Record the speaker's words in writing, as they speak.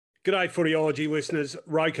G'day Footyology listeners,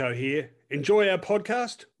 Roko here. Enjoy our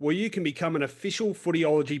podcast where you can become an official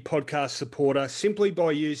Footyology podcast supporter simply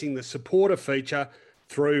by using the supporter feature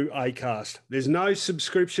through Acast. There's no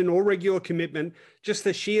subscription or regular commitment, just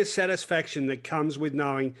the sheer satisfaction that comes with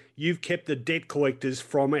knowing you've kept the debt collectors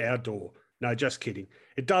from our door. No, just kidding.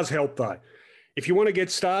 It does help though. If you want to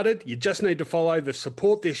get started, you just need to follow the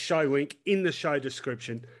support this show link in the show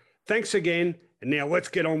description. Thanks again, and now let's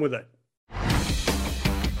get on with it.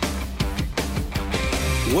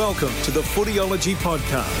 Welcome to the Footyology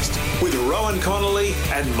Podcast with Rowan Connolly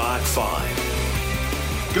and Mark Fine.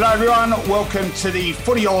 G'day everyone, welcome to the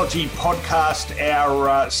Footyology Podcast.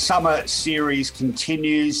 Our summer series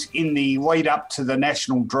continues in the lead up to the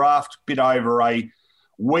national draft, bit over a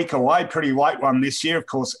week away, pretty late one this year. Of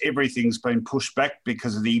course, everything's been pushed back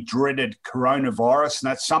because of the dreaded coronavirus, and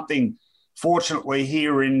that's something, fortunately,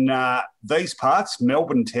 here in these parts,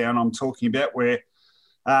 Melbourne town I'm talking about, we're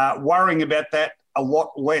worrying about that a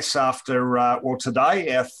lot less after,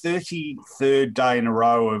 today, our 33rd day in a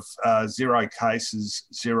row of zero cases,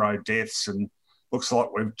 zero deaths, and looks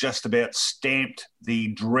like we've just about stamped the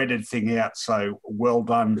dreaded thing out. So well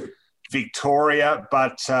done, Victoria.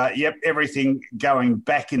 But, everything going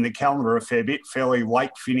back in the calendar a fair bit, fairly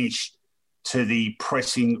late finish to the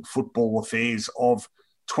pressing football affairs of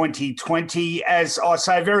 2020. As I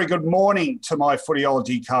say, very good morning to my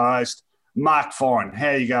Footyology co-host, Mark Fine. How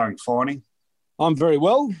are you going, Finey? I'm very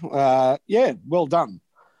well. Well done,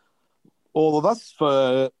 all of us,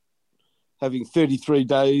 for having 33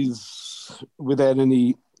 days without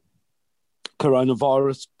any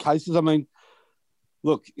coronavirus cases. I mean,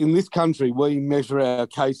 look, in this country, we measure our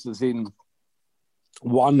cases in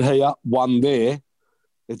one here, one there.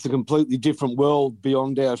 It's a completely different world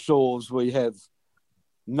beyond our shores. We have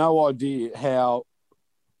no idea how,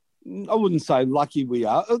 I wouldn't say lucky we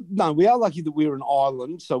are. No, we are lucky that we're an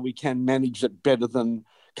island, so we can manage it better than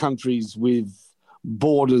countries with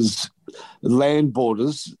borders, land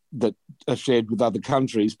borders that are shared with other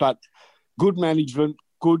countries. But good management,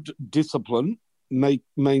 good discipline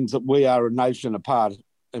means that we are a nation apart.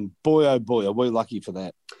 And boy, oh boy, are we lucky for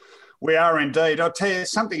that. We are indeed. I'll tell you,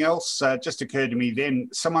 something else just occurred to me then.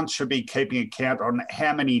 Someone should be keeping account on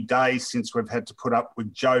how many days since we've had to put up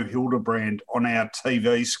with Joe Hildebrand on our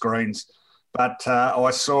TV screens. But I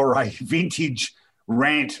saw a vintage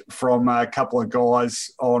rant from a couple of guys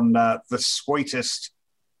on the Sweetest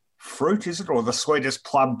Fruit, is it? Or the Sweetest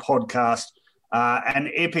Plum podcast. An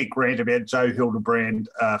epic rant about Joe Hildebrand,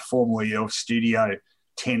 formerly of Studio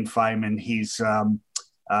 10 fame, and his,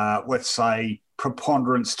 let's say,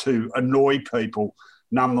 preponderance to annoy people,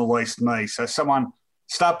 none the least me. So someone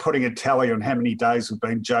start putting a tally on how many days have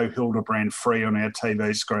been Joe Hildebrand free on our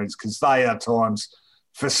TV screens, because they are times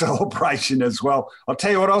for celebration as well. I'll tell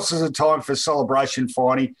you what else is a time for celebration,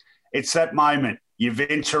 Finey. It's that moment you're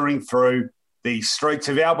venturing through the streets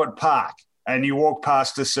of Albert Park and you walk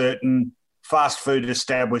past a certain fast food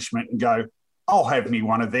establishment and go, I'll have me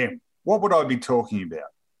one of them. What would I be talking about?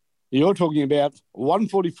 You're talking about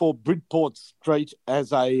 144 Bridport Street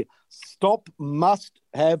as a stop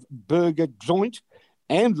must-have burger joint,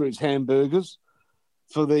 Andrew's Hamburgers,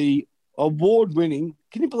 for the award-winning,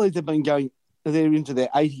 can you believe they've been going there into their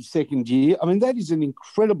 82nd year? I mean, that is an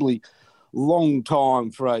incredibly long time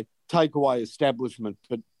for a takeaway establishment,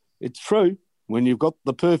 but it's true. When you've got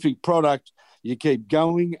the perfect product, you keep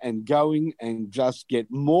going and going and just get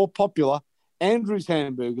more popular. Andrew's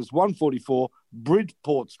Hamburgers, 144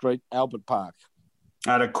 Bridport Street, Albert Park.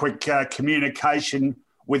 I had a quick communication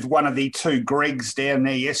with one of the two Gregs down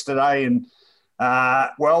there yesterday, and,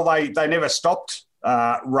 they never stopped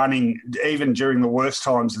running, even during the worst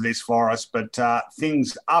times of this virus, but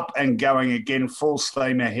things up and going again, full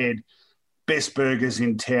steam ahead. Best burgers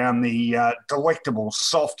in town, the delectable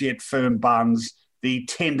soft yet firm buns, the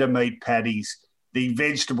tender meat patties, the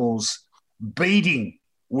vegetables beating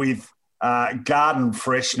with garden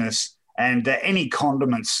freshness, and any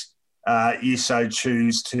condiments you so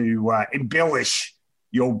choose to embellish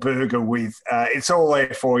your burger with. It's all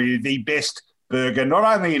there for you. The best burger, not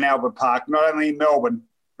only in Albert Park, not only in Melbourne,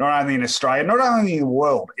 not only in Australia, not only in the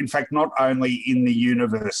world, in fact, not only in the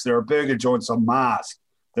universe. There are burger joints on Mars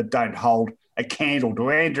that don't hold a candle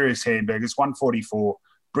to Andrew's Hamburgers, 144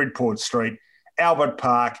 Bridport Street, Albert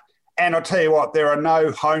Park. And I'll tell you what, there are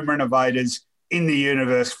no home renovators in the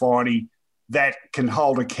universe, Finey, that can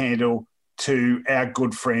hold a candle to our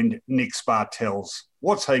good friend Nick Spartells.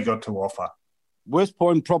 What's he got to offer? West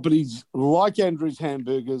Point Properties, like Andrew's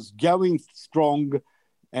Hamburgers, going strong,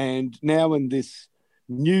 and now in this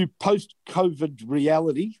new post-COVID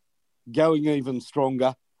reality, going even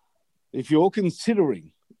stronger. If you're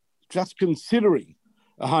just considering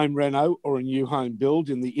a home reno or a new home build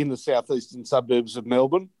in the inner southeastern suburbs of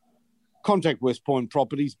Melbourne, contact West Point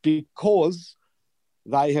Properties because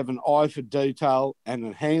they have an eye for detail and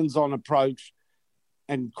a hands-on approach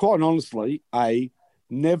and, quite honestly, a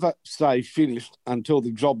never say finished until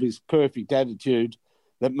the job is perfect attitude.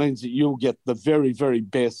 That means that you'll get the very, very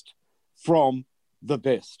best from the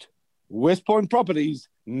best. West Point Properties,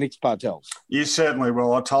 Nick Spartels. You certainly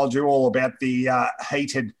will. I told you all about the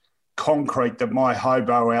heated concrete that my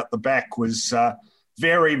hobo out the back was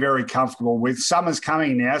very, very comfortable with. Summer's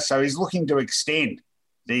coming now, so he's looking to extend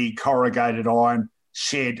the corrugated iron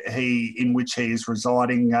shed in which he is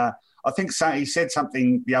residing. I think he said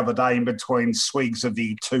something the other day in between swigs of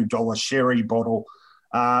the $2 sherry bottle,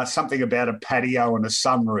 something about a patio and a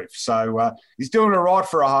sunroof. So he's doing all right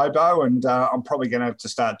for a hobo, and I'm probably going to have to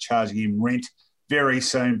start charging him rent very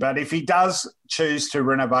soon. But if he does choose to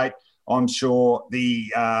renovate, I'm sure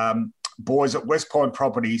the boys at West Point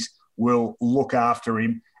Properties will look after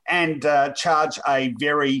him and charge a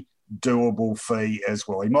very doable fee as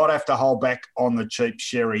well. He might have to hold back on the cheap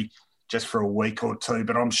sherry just for a week or two,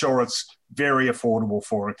 but I'm sure it's very affordable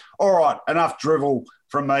for him. All right, enough drivel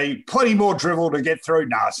from me. Plenty more drivel to get through.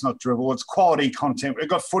 No, it's not drivel. It's quality content. We've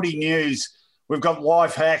got footy news. We've got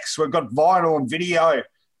life hacks. We've got vinyl and video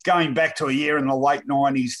going back to a year in the late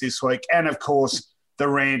 90s this week. And, of course, the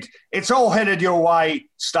rant. It's all headed your way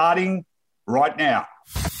starting right now.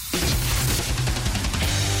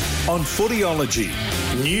 On Footyology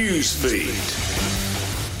Newsfeed.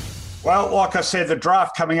 Well, like I said, the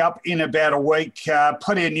draft coming up in about a week.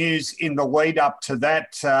 Plenty of news in the lead up to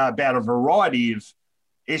that about a variety of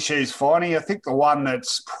issues, Finey. I think the one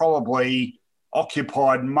that's probably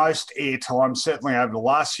occupied most airtime, certainly over the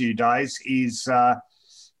last few days, is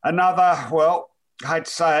another, well, I hate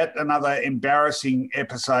to say it, another embarrassing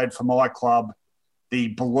episode for my club, the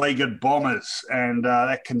beleaguered Bombers. And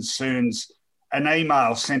that concerns an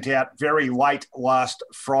email sent out very late last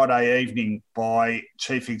Friday evening by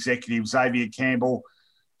Chief Executive Xavier Campbell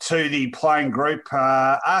to the playing group,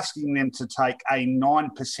 asking them to take a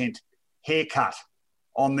 9% haircut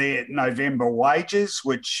on their November wages,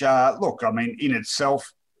 which, look, I mean, in itself,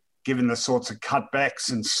 given the sorts of cutbacks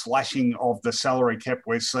and slashing of the salary cap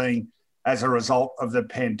we're seeing as a result of the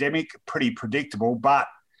pandemic, pretty predictable. But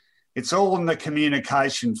it's all in the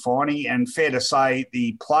communication, Finey, and fair to say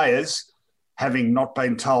the players, having not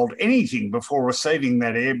been told anything before receiving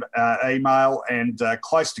that email and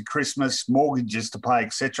close to Christmas, mortgages to pay,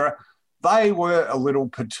 etc., they were a little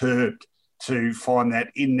perturbed to find that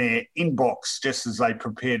in their inbox just as they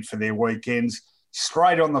prepared for their weekends,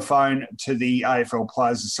 straight on the phone to the AFL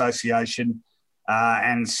Players Association,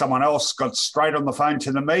 and someone else got straight on the phone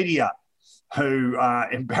to the media, who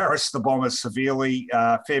embarrassed the Bombers severely,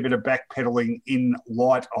 fair bit of backpedalling in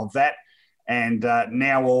light of that. And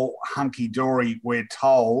now all hunky-dory, we're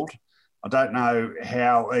told. I don't know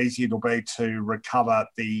how easy it'll be to recover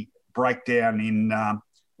the breakdown in,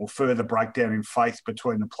 or further breakdown in faith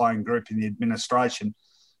between the playing group and the administration.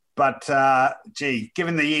 But,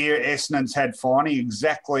 given the year Essendon's had, Finey,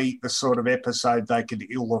 exactly the sort of episode they could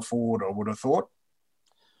ill afford, I would have thought.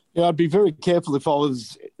 Yeah, I'd be very careful if I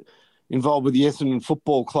was involved with the Essendon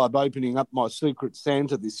Football Club opening up my Secret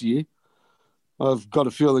Santa this year. I've got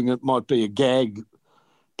a feeling it might be a gag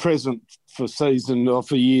present for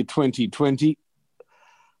year 2020.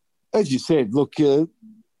 As you said, look,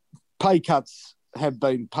 pay cuts have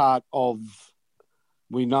been part of,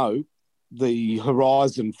 we know, the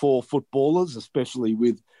horizon for footballers, especially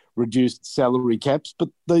with reduced salary caps. But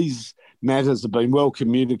these matters have been well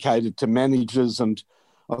communicated to managers, and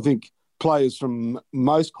I think players from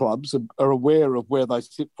most clubs are aware of where they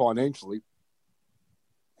sit financially.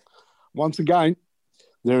 Once again,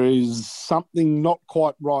 there is something not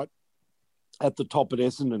quite right at the top at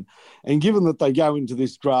Essendon. And given that they go into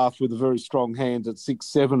this draft with a very strong hand at 6,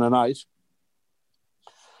 7 and 8,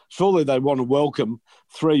 surely they want to welcome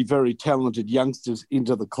 3 very talented youngsters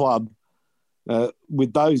into the club,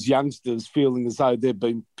 with those youngsters feeling as though they've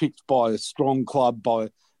been picked by a strong club,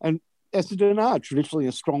 and Essendon are traditionally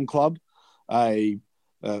a strong club, a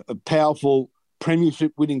powerful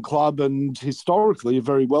premiership-winning club and historically a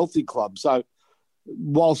very wealthy club. So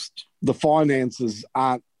whilst the finances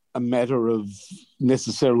aren't a matter of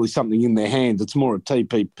necessarily something in their hand, it's more a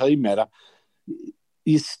TPP matter,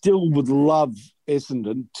 you still would love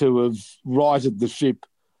Essendon to have righted the ship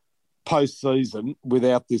post-season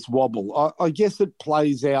without this wobble. I guess it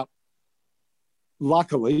plays out,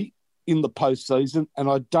 luckily, in the post-season, and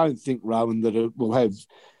I don't think, Rowan, that it will have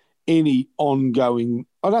any ongoing...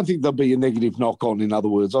 I don't think there'll be a negative knock-on, in other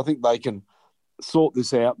words. I think they can sort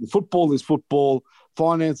this out. The football is football.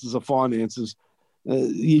 Finances are finances.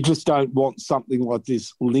 You just don't want something like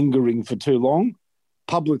this lingering for too long.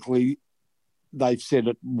 Publicly, they've said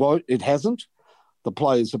it hasn't. The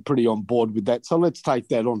players are pretty on board with that. So let's take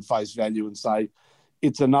that on face value and say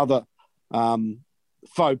it's another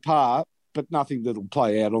faux pas, but nothing that'll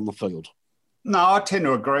play out on the field. No, I tend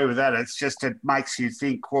to agree with that. It's just it makes you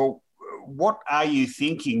think, well, what are you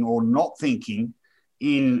thinking or not thinking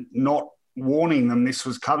in not warning them this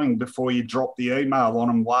was coming before you dropped the email on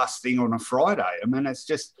them last thing on a Friday? I mean,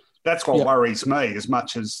 that's what worries me as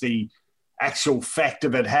much as the actual fact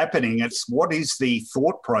of it happening. It's what is the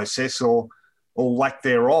thought process or lack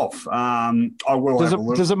thereof. I will have a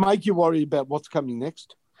look. Does it make you worry about what's coming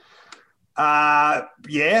next? Yeah.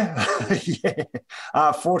 Yeah.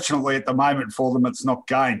 Fortunately, at the moment for them, it's not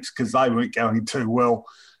games because they weren't going too well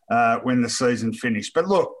when the season finished. But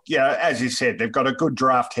look, as you said, they've got a good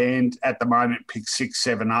draft hand at the moment, pick 6,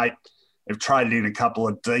 7, 8. They've traded in a couple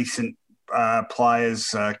of decent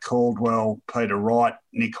players, Caldwell, Peter Wright,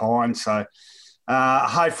 Nick Hines. So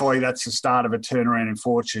hopefully that's the start of a turnaround in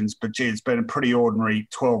fortunes. But, gee, it's been a pretty ordinary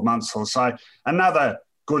 12 months or so. Another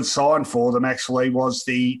good sign for them, actually, was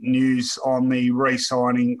the news on the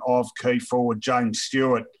re-signing of key forward James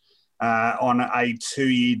Stewart on a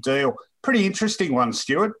 2-year deal. Pretty interesting one,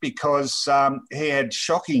 Stewart, because he had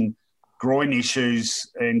shocking groin issues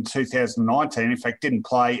in 2019. In fact, didn't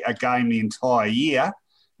play a game the entire year.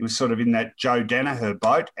 He was sort of in that Joe Danaher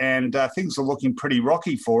boat, and things are looking pretty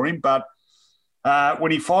rocky for him. But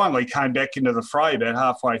when he finally came back into the fray about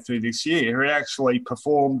halfway through this year, he actually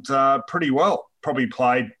performed pretty well. Probably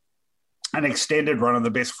played an extended run of the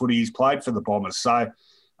best footy he's played for the Bombers. So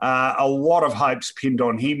a lot of hopes pinned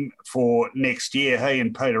on him for next year. He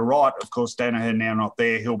and Peter Wright, of course, Danaher now not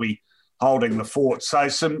there. He'll be holding the fort. So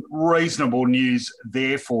some reasonable news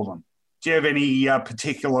there for them. Do you have any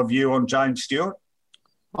particular view on James Stewart?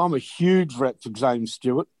 I'm a huge rep for James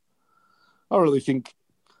Stewart. I really think,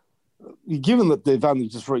 given that they've only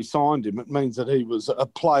just re-signed him, it means that he was a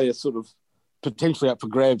player sort of potentially up for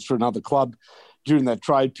grabs for another club during that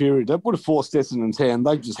trade period. That would have forced Essendon's hand.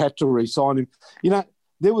 They just had to re-sign him. You know,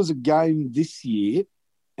 there was a game this year,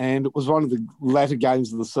 and it was one of the latter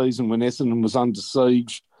games of the season when Essendon was under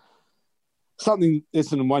siege. Something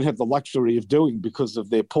Essendon won't have the luxury of doing because of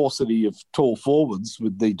their paucity of tall forwards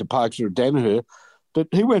with the departure of Danaher. But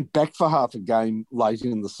he went back for half a game late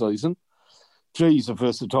in the season. Gee, he's a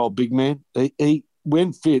versatile big man. He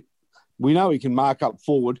when fit, we know he can mark up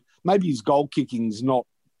forward. Maybe his goal kicking's not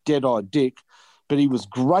dead-eyed dick, but he was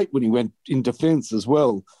great when he went in defence as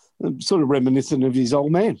well. Sort of reminiscent of his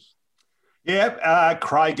old man. Yeah,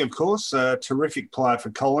 Craig, of course, a terrific player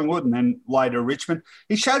for Collingwood and then later Richmond.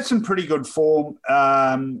 He showed some pretty good form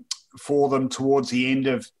for them towards the end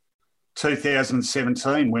of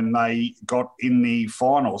 2017 when they got in the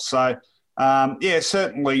finals. So,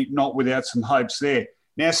 certainly not without some hopes there.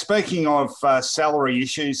 Now, speaking of salary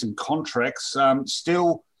issues and contracts,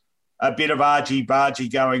 still a bit of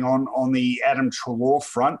argy-bargy going on the Adam Treloar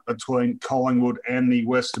front between Collingwood and the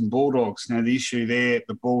Western Bulldogs. Now, the issue there,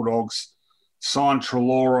 the Bulldogs signed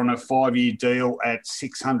Treloar on a 5-year deal at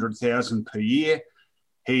 $600,000 per year.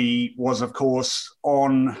 He was, of course,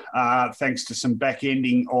 on, thanks to some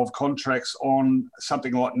back-ending of contracts, on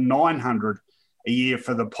something like $900,000 a year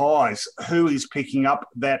for the Pies. Who is picking up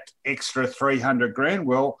that extra $300,000?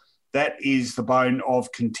 Well, that is the bone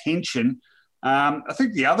of contention. I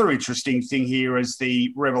think the other interesting thing here is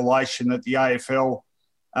the revelation that the AFL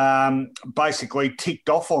basically ticked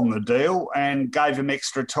off on the deal and gave him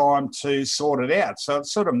extra time to sort it out. So it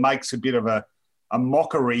sort of makes a bit of a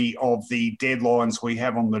mockery of the deadlines we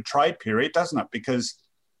have on the trade period, doesn't it? Because,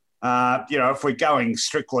 if we're going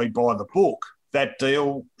strictly by the book, that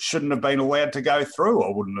deal shouldn't have been allowed to go through,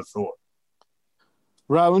 I wouldn't have thought.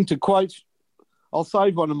 Rowan, to quote, I'll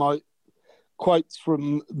save one of my quotes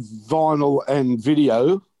from vinyl and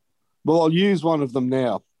video. Well, I'll use one of them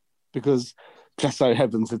now because just so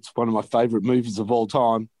happens it's one of my favourite movies of all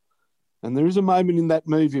time. And there is a moment in that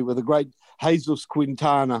movie where the great Jesus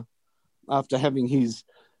Quintana, after having his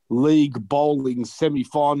league bowling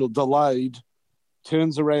semi-final delayed,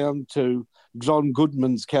 turns around to John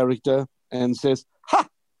Goodman's character and says, "Ha!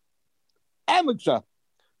 Amateur!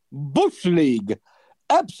 Bush League!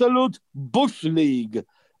 Absolute Bush League!"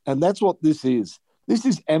 And that's what this is. This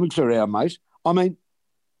is amateur hour, mate. I mean,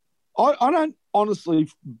 I don't honestly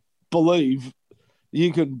believe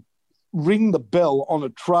you can ring the bell on a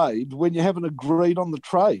trade when you haven't agreed on the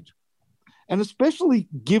trade. And especially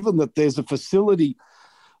given that there's a facility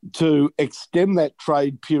to extend that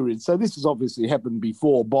trade period. So this has obviously happened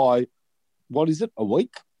before by, a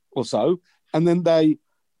week or so. And then they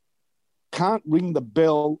can't ring the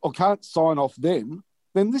bell or can't sign off then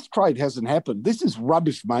this trade hasn't happened. This is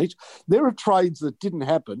rubbish, mate. There are trades that didn't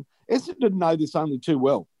happen. Essendon know this only too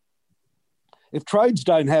well. If trades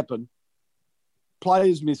don't happen,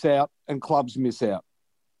 players miss out and clubs miss out.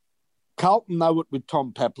 Carlton know it with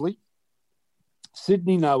Tom Papley.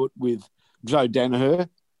 Sydney know it with Joe Danaher.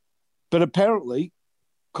 But apparently,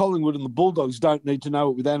 Collingwood and the Bulldogs don't need to know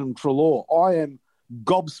it with Adam Treloar. I am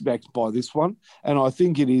gobsmacked by this one, and I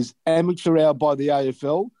think it is amateur hour by the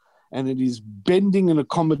AFL, and it is bending and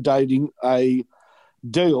accommodating a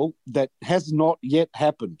deal that has not yet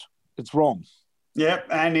happened. It's wrong. Yep,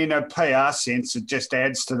 and in a PR sense, it just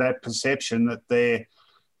adds to that perception that they're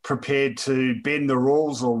prepared to bend the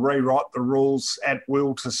rules or rewrite the rules at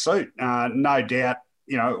will to suit. No doubt,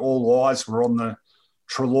 all eyes were on the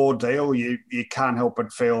Treloar deal. You can't help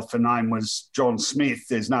but feel if the name was John Smith,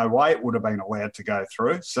 there's no way it would have been allowed to go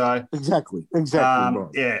through. So exactly. Right.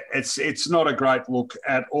 Yeah, it's not a great look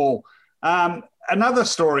at all. Another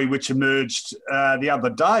story which emerged the other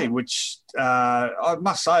day, which I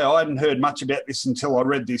must say I hadn't heard much about this until I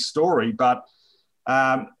read this story, but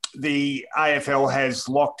the AFL has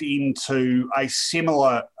locked into a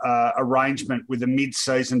similar arrangement with a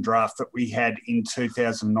mid-season draft that we had in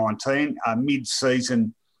 2019, a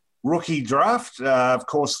mid-season rookie draft. Of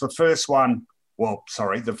course, the first one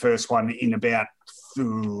in about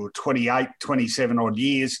 28, 27 odd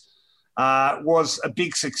years was a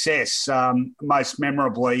big success, most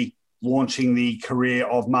memorably launching the career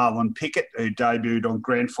of Marlon Pickett, who debuted on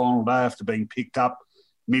grand final day after being picked up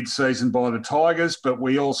mid-season by the Tigers. But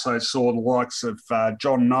we also saw the likes of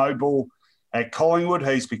John Noble at Collingwood.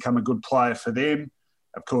 He's become a good player for them.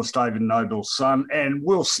 Of course, David Noble's son. And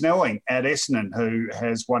Will Snelling at Essendon, who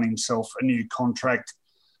has won himself a new contract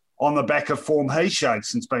on the back of form he showed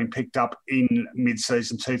since being picked up in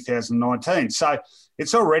mid-season 2019. So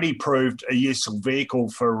it's already proved a useful vehicle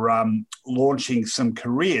for launching some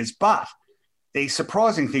careers. But the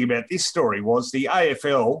surprising thing about this story was the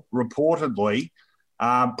AFL reportedly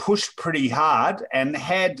pushed pretty hard and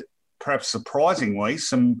had, perhaps surprisingly,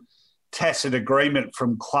 some tacit agreement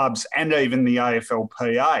from clubs and even the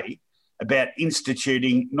AFLPA about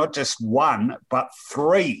instituting not just one, but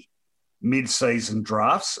 3 mid-season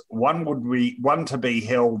drafts. One to be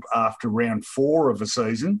held after round 4 of a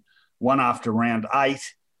season, one after round 8,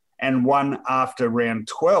 and one after round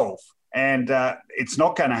 12. And it's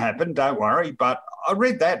not going to happen, don't worry. But I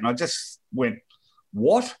read that and I just went,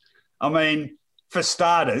 what? I mean, for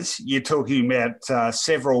starters, you're talking about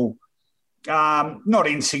several not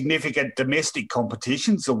insignificant domestic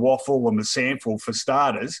competitions, the Waffle and the Sample for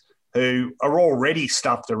starters, who are already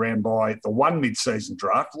stuffed around by the 1 mid-season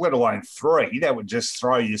draft, let alone 3. That would just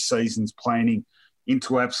throw your season's planning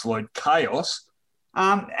into absolute chaos.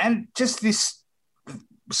 And just this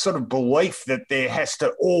sort of belief that there has to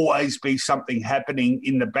always be something happening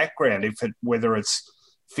in the background, whether it's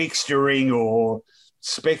fixturing or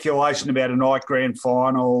speculation about a night grand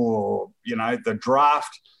final or, the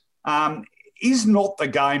draft, is not the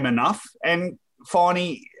game enough. And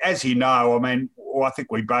Finey, as you know, I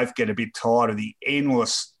think we both get a bit tired of the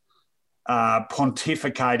endless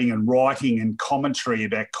pontificating and writing and commentary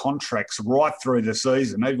about contracts right through the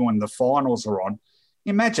season, even when the finals are on.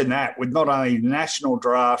 Imagine that with not only the national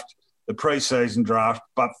draft, the pre-season draft,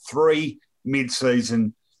 but 3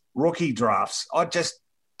 mid-season rookie drafts. I just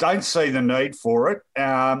don't see the need for it.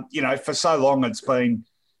 For so long it's been,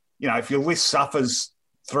 if your list suffers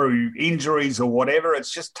through injuries or whatever,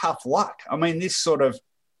 it's just tough luck. This sort of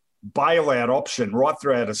bailout option right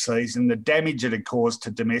throughout a season, the damage it had caused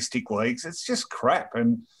to domestic leagues, it's just crap.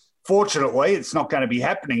 And fortunately, it's not going to be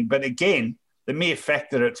happening. But again, the mere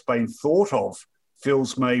fact that it's been thought of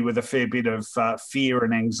fills me with a fair bit of fear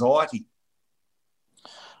and anxiety.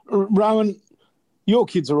 Rowan, your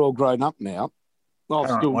kids are all grown up now.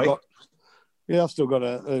 I've still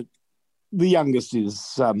got the youngest is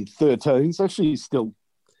 13, so she's still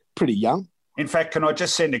pretty young. In fact, can I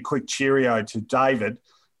just send a quick cheerio to David,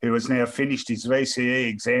 who has now finished his VCE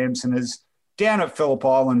exams and is down at Phillip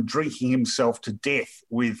Island drinking himself to death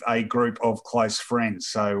with a group of close friends.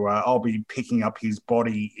 So I'll be picking up his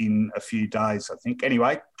body in a few days, I think.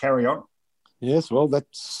 Anyway, carry on. Yes, well,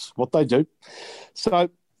 that's what they do. So,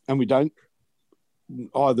 and we don't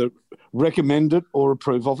either recommend it or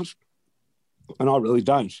approve of it. And I really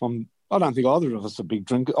don't. I don't think either of us are big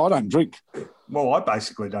drinkers. I don't drink. Well, I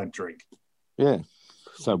basically don't drink. Yeah.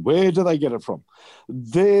 So where do they get it from?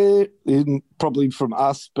 They're probably from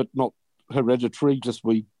us, but not hereditary, just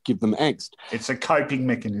we give them angst. It's a coping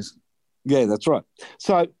mechanism. Yeah, that's right.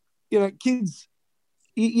 So, kids,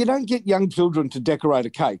 you don't get young children to decorate a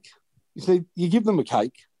cake. You see, you give them a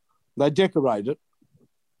cake, they decorate it,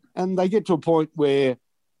 and they get to a point where,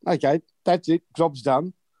 okay, that's it, job's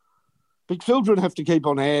done. But children have to keep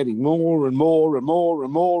on adding more and more and more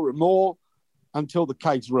and more and more until the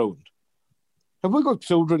cake's ruined. Have we got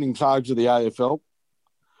children in charge of the AFL?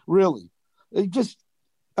 Really?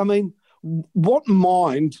 What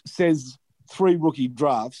mind says 3 rookie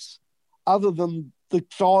drafts other than the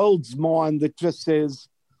child's mind that just says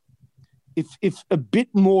if a bit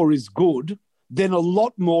more is good, then a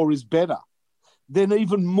lot more is better. Then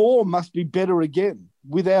even more must be better again,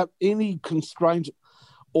 without any constraint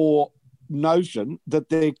or notion that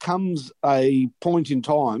there comes a point in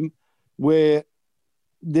time where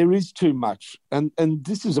there is too much. And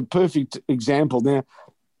this is a perfect example. Now,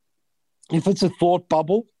 if it's a thought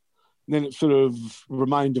bubble, then it should have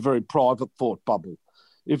remained a very private thought bubble.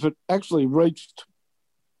 If it actually reached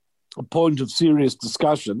a point of serious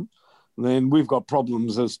discussion, then we've got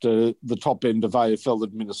problems as to the top end of AFL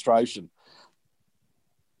administration.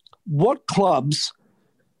 What clubs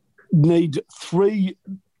need 3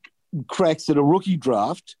 cracks at a rookie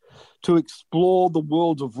draft to explore the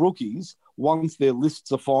world of rookies once their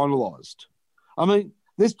lists are finalised? I mean,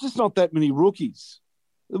 there's just not that many rookies.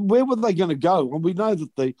 Where were they going to go? And we know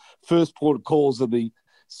that the first port of calls are the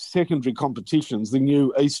secondary competitions, the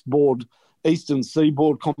new Eastern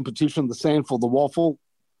Seaboard competition, the Sandford, the Waffle.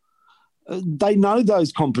 They know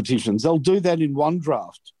those competitions. They'll do that in one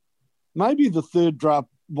draft. Maybe the third draft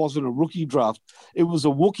wasn't a rookie draft. It was a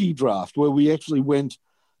Wookiee draft where we actually went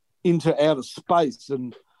into outer space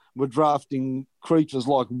and were drafting creatures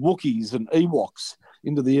like Wookiees and Ewoks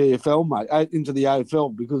into the into the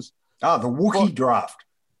AFL because... the Wookiee draft.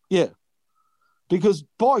 Yeah. Because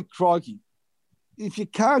by crikey, if you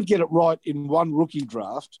can't get it right in one rookie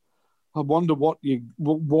draft, I wonder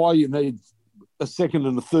why you need a second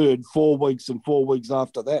and a third 4 weeks and 4 weeks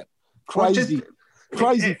after that. Crazy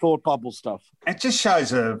thought bubble stuff. It just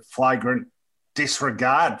shows a flagrant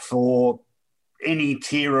disregard for any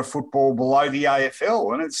tier of football below the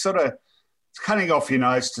AFL. And it's cutting off your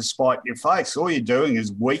nose to spite your face. All you're doing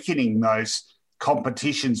is weakening those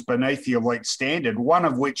competitions beneath the elite standard, one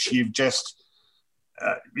of which you've just,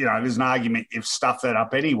 there's an argument you've stuffed that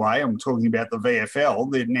up anyway. I'm talking about the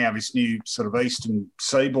VFL. They're now this new sort of Eastern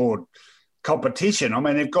Seaboard competition. I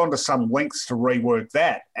mean, they've gone to some lengths to rework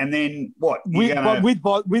that. And then what? With,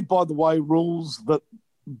 by the way, rules that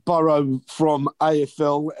borrow from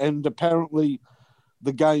AFL, and apparently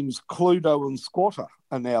the games Cluedo and Squatter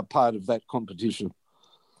are now part of that competition.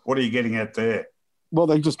 What are you getting at there? Well,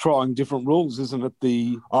 they're just trying different rules, isn't it?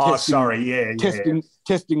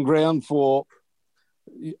 Testing ground for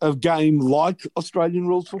a game like Australian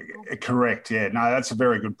rules football? Correct, yeah. No, that's a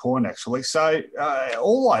very good point, actually. So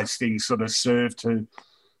all those things sort of serve to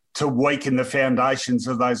weaken the foundations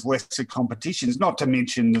of those lesser competitions, not to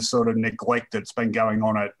mention the sort of neglect that's been going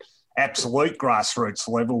on at absolute grassroots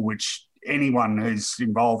level, which anyone who's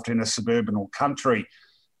involved in a suburban or country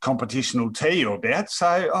competition will tell you about. So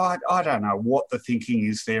I don't know what the thinking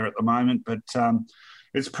is there at the moment, but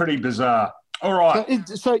it's pretty bizarre. All right.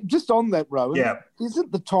 So just on that, Rowan,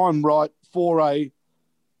 isn't the time right for a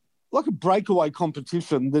breakaway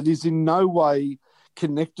competition that is in no way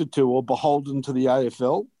connected to or beholden to the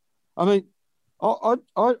AFL? I mean,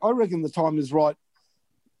 I reckon the time is right,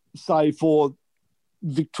 say, for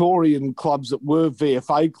Victorian clubs that were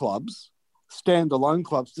VFA clubs, standalone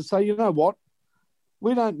clubs, to say, you know what,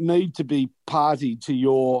 we don't need to be party to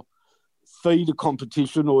your feeder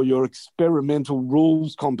competition or your experimental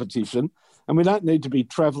rules competition, and we don't need to be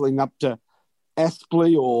travelling up to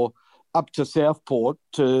Aspley or up to Southport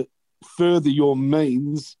to further your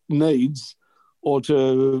needs or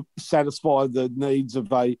to satisfy the needs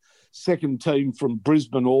of a second team from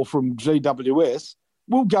Brisbane or from GWS.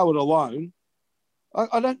 We'll go it alone.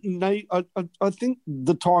 I think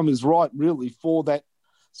the time is right, really, for that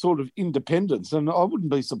sort of independence, and I wouldn't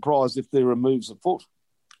be surprised if there are moves afoot.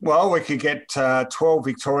 Well, we could get 12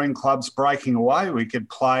 Victorian clubs breaking away. We could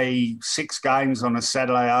play 6 games on a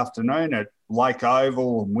Saturday afternoon at Lake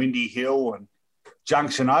Oval and Windy Hill and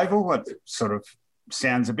Junction Oval. It sort of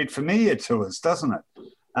sounds a bit familiar to us, doesn't it?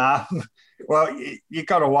 Well, you've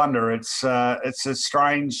got to wonder. It's a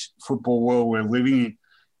strange football world we're living in.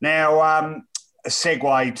 Now, a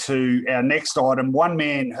segue to our next item. One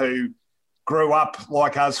man who grew up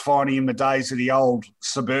like us, finding in the days of the old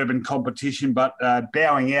suburban competition, but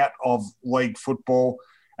bowing out of league football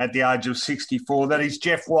at the age of 64. That is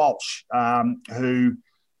Jeff Walsh, who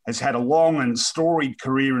has had a long and storied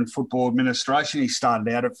career in football administration. He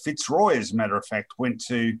started out at Fitzroy, as a matter of fact, went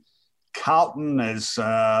to Carlton as,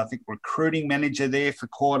 I think, recruiting manager there for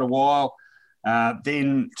quite a while.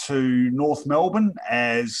 then to North Melbourne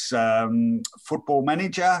as football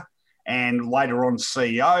manager and later on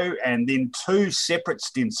CEO, and then 2 separate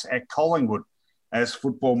stints at Collingwood as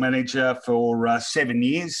football manager for 7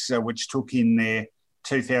 years, which took in their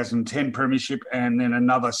 2010 premiership, and then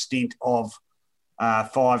another stint of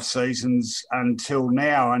 5 seasons until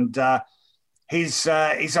now. And he's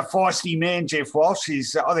a feisty man, Jeff Walsh.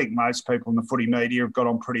 I think most people in the footy media have got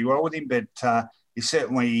on pretty well with him, but he's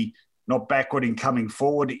certainly not backward in coming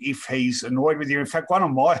forward if he's annoyed with you. In fact, one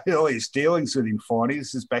of my earliest dealings with him, finally,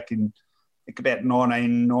 this is back in, I think, about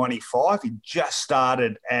 1995. He just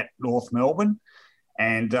started at North Melbourne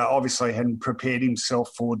and obviously hadn't prepared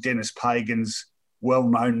himself for Dennis Pagan's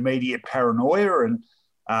well-known media paranoia. And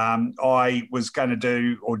I was going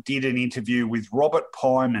to did an interview with Robert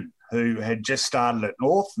Pyman, who had just started at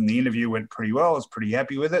North, and the interview went pretty well. I was pretty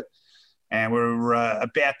happy with it. And we were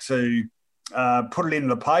about to put it in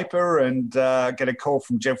the paper and get a call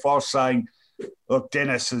from Jeff Walsh saying, look,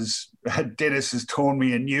 Dennis has torn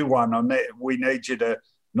me a new one. We need you to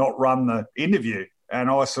not run the interview. And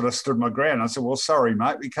I sort of stood my ground. I said, well, sorry,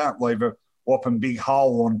 mate, we can't leave a whopping big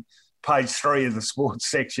hole on page 3 of the sports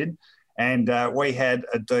section. And we had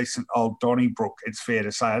a decent old Donnybrook, it's fair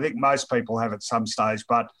to say. I think most people have at some stage,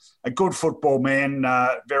 but a good football man,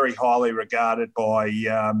 very highly regarded by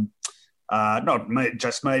not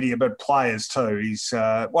just media, but players too. He's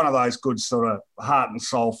one of those good sort of heart and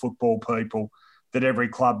soul football people that every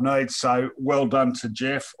club needs. So well done to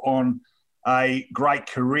Jeff on a great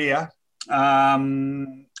career. Yeah,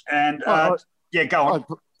 go on.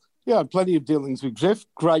 I had plenty of dealings with Jeff.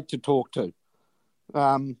 Great to talk to.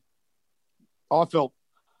 I felt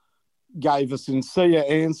gave a sincere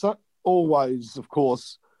answer, always, of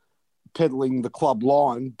course, peddling the club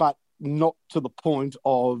line, but not to the point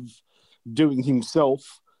of doing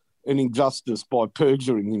himself an injustice by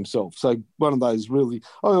perjuring himself. So one of those really,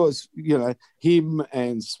 I always, him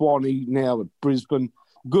and Swanee now at Brisbane,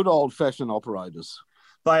 good old-fashioned operators.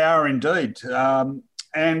 They are indeed. And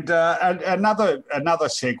another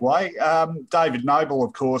segue, David Noble,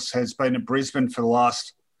 of course, has been at Brisbane for the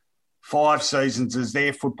last 5 seasons as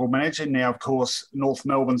their football manager. Now, of course, North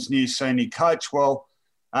Melbourne's new senior coach. Well,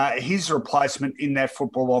 his replacement in that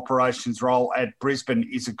football operations role at Brisbane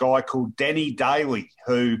is a guy called Danny Daly,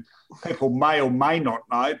 who people may or may not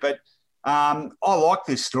know, but I like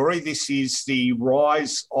this story. This is the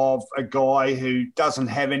rise of a guy who doesn't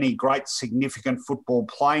have any great significant football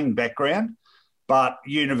playing background, but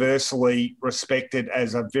universally respected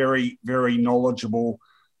as a very, very knowledgeable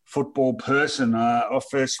football person. I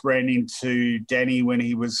first ran into Danny when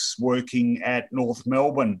he was working at North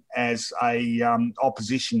Melbourne as a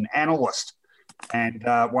opposition analyst, and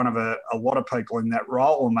one of a lot of people in that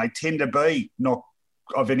role, and they tend to be not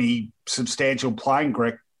of any substantial playing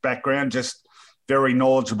background, just very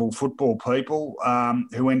knowledgeable football people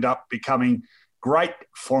who end up becoming great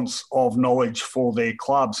fonts of knowledge for their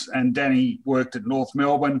clubs. And Danny worked at North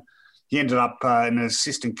Melbourne. He ended up in an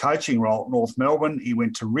assistant coaching role at North Melbourne. He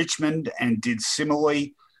went to Richmond and did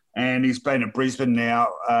similarly, and he's been at Brisbane now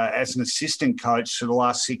as an assistant coach for the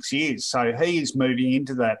last 6 years. So he is moving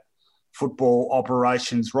into that football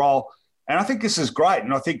operations role. And I think this is great.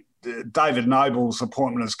 And I think David Noble's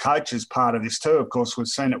appointment as coach is part of this too. Of course, we've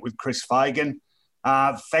seen it with Chris Fagan.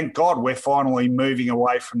 Thank God we're finally moving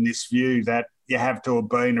away from this view that you have to have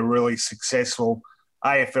been a really successful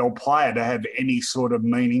AFL player to have any sort of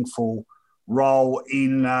meaningful role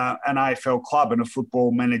in an AFL club in a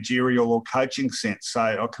football managerial or coaching sense. So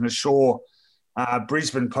I can assure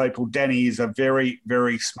Brisbane people, Danny is a very,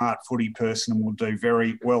 very smart footy person and will do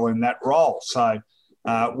very well in that role. So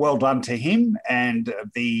well done to him. And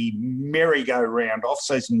the merry-go-round,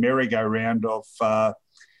 off-season merry-go-round of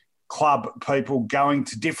club people going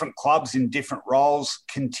to different clubs in different roles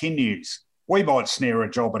continues. We might snare a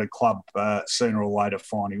job at a club sooner or later,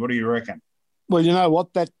 Finey. What do you reckon? Well, you know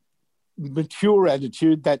what? That mature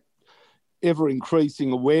attitude, that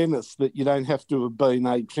ever-increasing awareness that you don't have to have been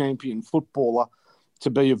a champion footballer to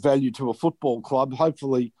be of value to a football club,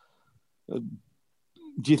 hopefully, do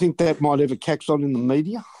you think that might ever catch on in the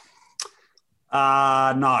media? No,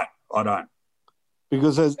 I don't.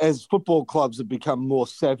 Because as football clubs have become more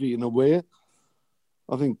savvy and aware,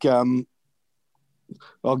 I think, I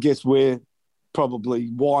guess we're probably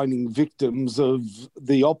whining victims of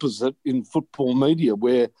the opposite in football media,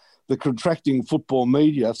 where the contracting football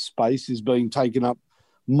media space is being taken up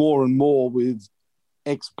more and more with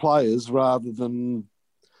ex-players rather than,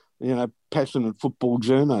 passionate football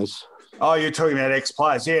journos. Oh, you're talking about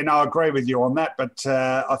ex-players. Yeah, no, I agree with you on that. But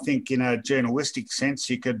I think in a journalistic sense,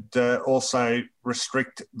 you could also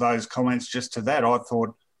restrict those comments just to that. I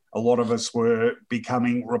thought a lot of us were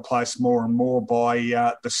becoming replaced more and more by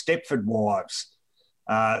the Stepford wives,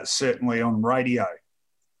 certainly on radio.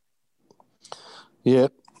 Yeah.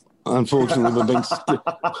 Unfortunately, we've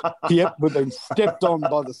been stepped on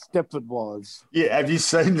by the Stepford wives. Yeah, have you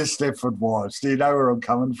seen the Stepford wives? Do you know where I'm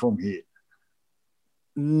coming from here?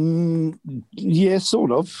 Yeah,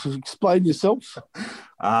 sort of. Explain yourself.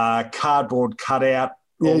 Cardboard cutout,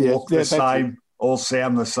 all look the same, all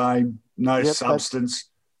sound the same, no substance,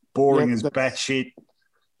 boring as batshit.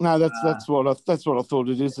 No, that's what I thought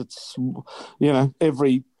it is. It's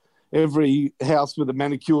every house with a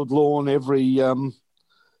manicured lawn,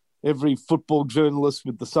 every football journalist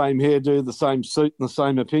with the same hairdo, the same suit, and the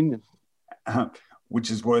same opinion.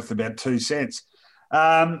 Which is worth about 2 cents.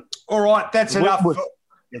 All right, that's enough.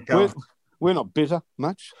 We're not bitter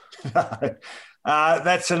much.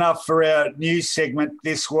 That's enough for our news segment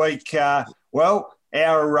this week.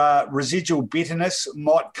 Our residual bitterness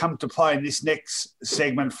might come to play in this next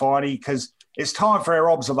segment, Finey, because it's time for our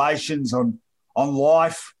observations on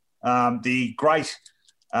life, the great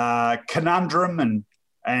conundrum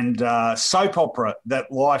and soap opera that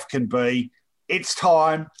life can be. It's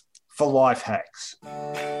time for Life Hacks.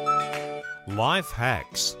 Life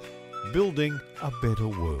Hacks. Building a better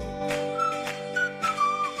world.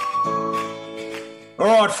 All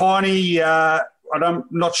right, Finey, I'm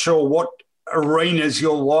not sure what arenas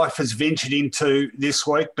your life has ventured into this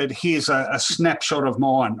week, but here's a snapshot of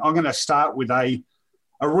mine. I'm going to start with a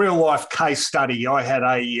real-life case study. I had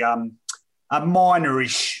a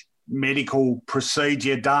minor-ish medical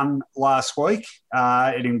procedure done last week.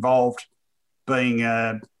 It involved being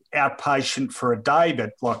an outpatient for a day,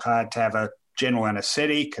 but I had to have a general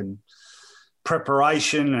anaesthetic and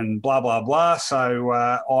preparation and blah, blah, blah. So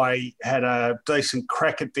I had a decent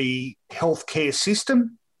crack at the healthcare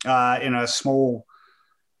system in a small,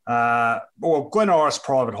 Glen Iris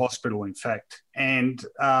private hospital, in fact. And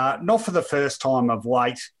not for the first time of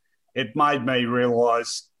late, it made me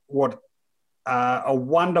realise what a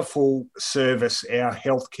wonderful service our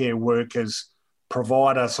healthcare workers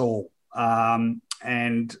provide us all.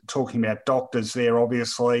 And talking about doctors there,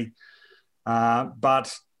 obviously,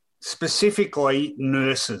 but specifically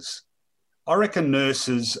nurses. I reckon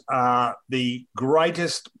nurses are the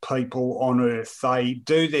greatest people on earth. They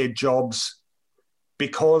do their jobs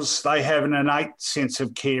because they have an innate sense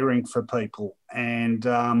of caring for people, and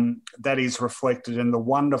that is reflected in the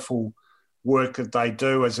wonderful work that they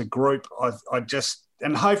do as a group.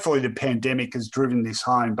 And hopefully the pandemic has driven this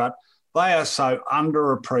home, but they are so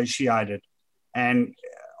underappreciated. And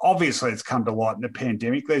obviously it's come to light in the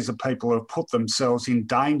pandemic. These are people who have put themselves in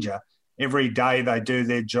danger every day they do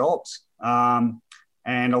their jobs. And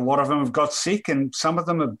a lot of them have got sick and some of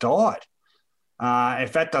them have died.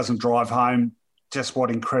 If that doesn't drive home just what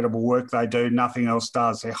incredible work they do, nothing else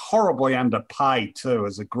does. They're horribly underpaid too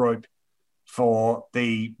as a group for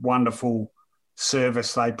the wonderful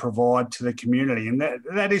service they provide to the community. And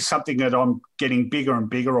that is something that I'm getting bigger and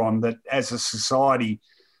bigger on, that as a society,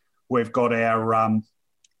 we've got our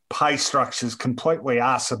pay structures completely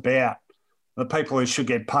arse about. The people who should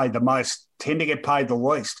get paid the most tend to get paid the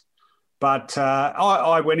least. But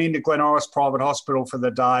I went into Glen Iris Private Hospital for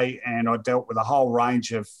the day, and I dealt with a whole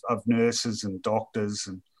range of nurses and doctors,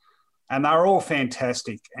 and they're all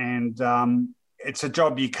fantastic. And it's a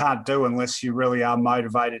job you can't do unless you really are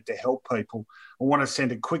motivated to help people. I want to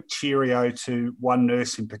send a quick cheerio to one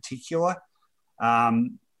nurse in particular,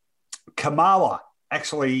 Kamala,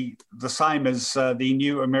 actually the same as the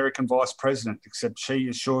new American Vice President, except she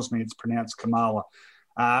assures me it's pronounced Kamala.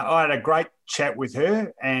 I had a great chat with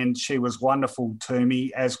her, and she was wonderful to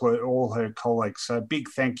me, as were all her colleagues. So big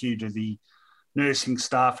thank you to the nursing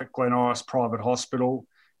staff at Glen Iris Private Hospital.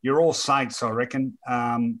 You're all saints, I reckon,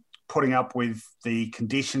 putting up with the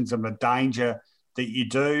conditions and the danger that you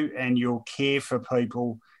do, and your care for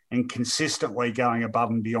people and consistently going above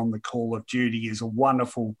and beyond the call of duty is a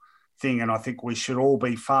wonderful thing. And I think we should all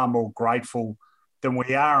be far more grateful than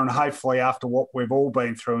we are. And hopefully after what we've all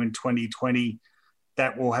been through in 2020,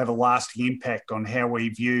 that will have a lasting impact on how we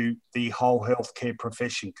view the whole healthcare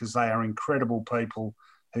profession, because they are incredible people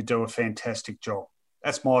who do a fantastic job.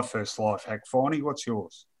 That's my first life hack. Finey, what's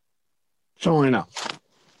yours? China.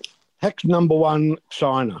 Hack number one,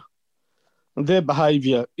 China. Their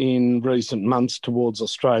behaviour in recent months towards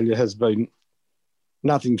Australia has been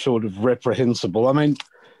nothing short of reprehensible. I mean,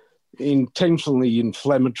 intentionally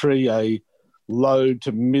inflammatory, a low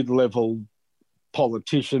to mid-level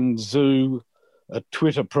politician, Zhu, a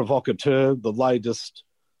Twitter provocateur, the latest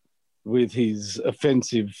with his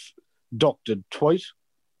offensive doctored tweet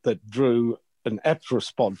that drew an apt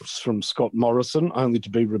response from Scott Morrison, only to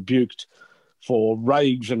be rebuked for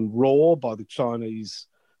rage and roar by the Chinese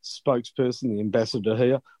spokesperson, the ambassador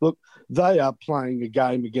here. Look, they are playing a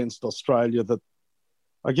game against Australia that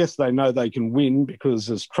I guess they know they can win, because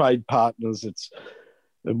as trade partners, it's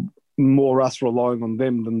more us relying on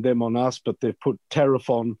them than them on us, but they've put tariff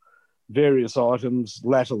on various items,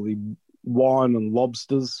 latterly wine and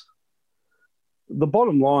lobsters. The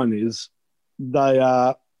bottom line is they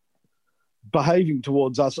are behaving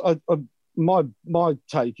towards us. My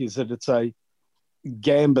take is that it's a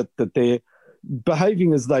gambit, that they're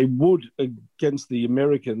behaving as they would against the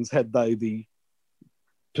Americans had they the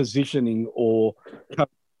positioning or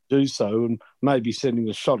do so, and maybe sending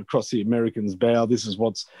a shot across the Americans' bow. This is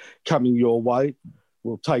what's coming your way.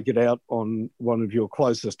 We'll take it out on one of your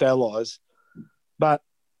closest allies. But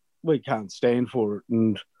we can't stand for it.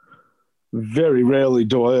 And very rarely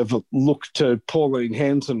do I ever look to Pauline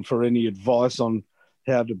Hanson for any advice on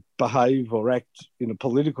how to behave or act in a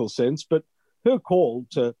political sense. But her call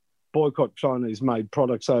to boycott Chinese-made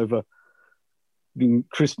products over the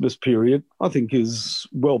Christmas period, I think, is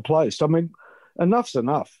well placed. I mean, enough's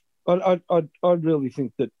enough. I really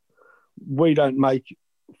think that we don't make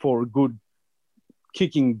for a good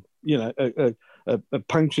kicking, a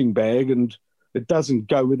punching bag, and it doesn't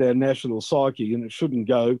go with our national psyche, and it shouldn't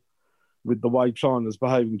go with the way China's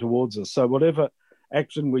behaving towards us. So whatever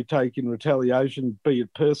action we take in retaliation, be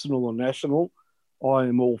it personal or national, I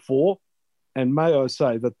am all for. And may I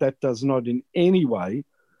say that does not in any way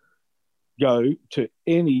go to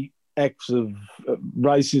any acts of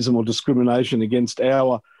racism or discrimination against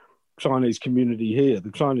our Chinese community here,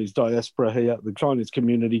 the Chinese diaspora here, the Chinese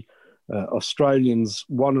community, Australians,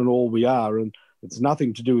 one and all we are. And it's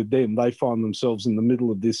nothing to do with them. They find themselves in the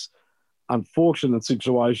middle of this unfortunate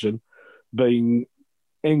situation, being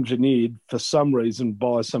engineered for some reason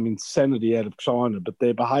by some insanity out of China, but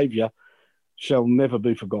their behaviour shall never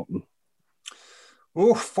be forgotten.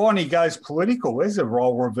 Oh, finally goes political. There's a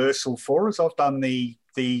role reversal for us. I've done the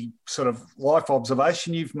sort of life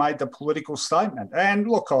observation. You've made the political statement. And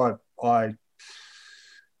look, I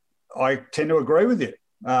tend to agree with you.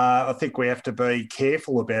 I think we have to be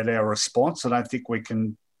careful about our response. I don't think we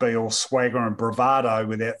can be all swagger and bravado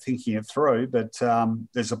without thinking it through, but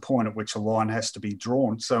there's a point at which a line has to be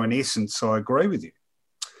drawn. So in essence, I agree with you.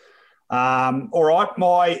 All right,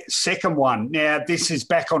 my second one. Now, this is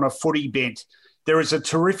back on a footy bent. There is a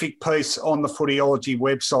terrific piece on the Footyology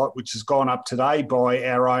website, which has gone up today by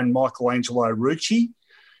our own Michelangelo Rucci,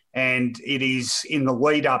 and it is in the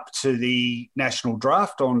lead up to the national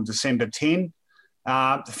draft on December 10.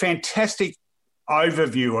 Fantastic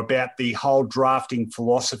overview about the whole drafting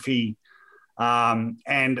philosophy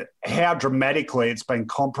and how dramatically it's been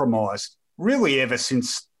compromised, really ever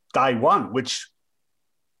since day one, which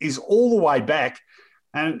is all the way back.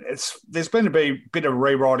 And there's been a bit of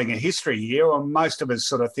rewriting of history here. Most of us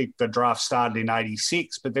sort of think the draft started in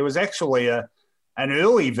 86, but there was actually an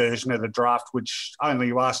early version of the draft which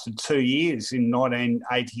only lasted 2 years in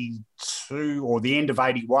 1982, or the end of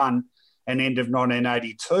 81 and end of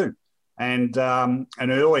 1982. And an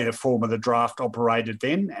earlier form of the draft operated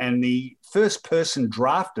then. And the first person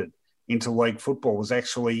drafted into league football was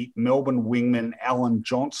actually Melbourne wingman Alan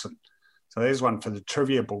Johnson. So there's one for the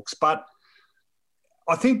trivia books. But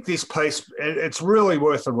I think this piece, it's really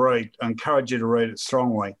worth a read. I encourage you to read it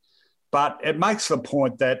strongly. But it makes the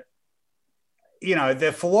point that,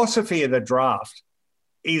 the philosophy of the draft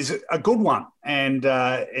is a good one. And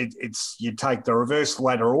it's you take the reverse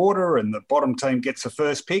ladder order and the bottom team gets the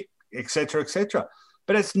first pick, et cetera, et cetera.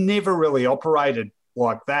 But it's never really operated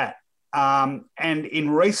like that. And in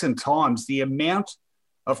recent times, the amount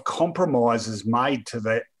of compromises made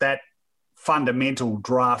to that fundamental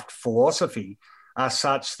draft philosophy are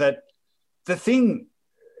such that the thing,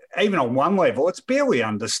 even on one level, it's barely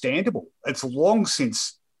understandable. It's long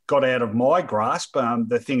since got out of my grasp,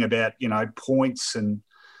 the thing about, points and,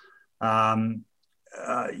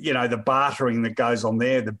 the bartering that goes on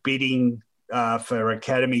there, the bidding for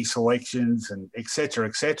academy selections and et cetera,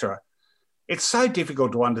 et cetera. It's so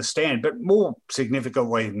difficult to understand, but more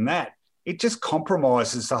significantly than that, it just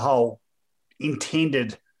compromises the whole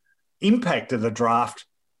intended impact of the draft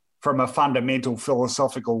from a fundamental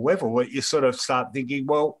philosophical level, where you sort of start thinking,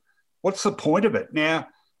 well, what's the point of it? Now,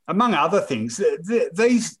 among other things,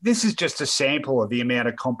 this is just a sample of the amount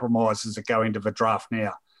of compromises that go into the draft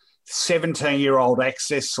now. 17-year-old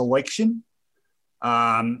access selection.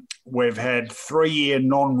 We've had 3-year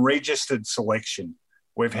non-registered selection.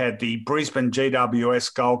 We've had the Brisbane,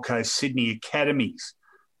 GWS, Gold Coast, Sydney academies,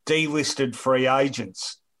 delisted free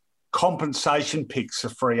agents, compensation picks for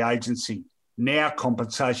free agency, now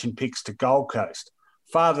compensation picks to Gold Coast,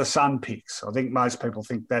 father-son picks. I think most people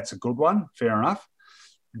think that's a good one. Fair enough.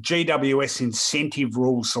 GWS incentive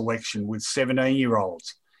rule selection with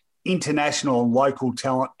 17-year-olds. International and local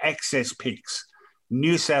talent access picks.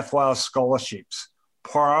 New South Wales scholarships.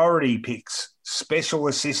 Priority picks. Special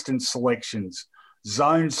assistant selections.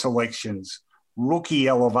 Zone selections. Rookie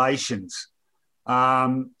elevations.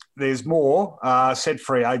 There's more. Said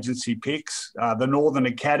free agency picks. The Northern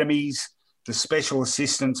Academies. The special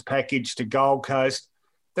assistance package to Gold Coast.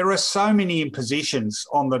 There are so many impositions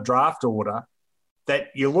on the draft order that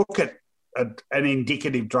you look at an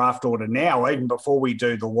indicative draft order now, even before we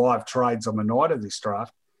do the live trades on the night of this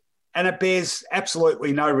draft, and it bears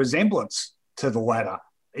absolutely no resemblance to the ladder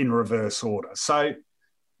in reverse order. So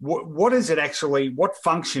what is it actually, what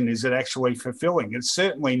function is it actually fulfilling? It's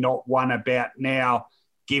certainly not one about now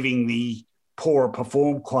giving the poorer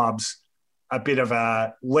perform clubs a bit of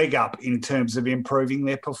a leg up in terms of improving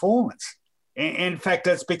their performance. In fact,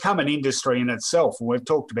 it's become an industry in itself, and we've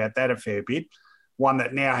talked about that a fair bit, one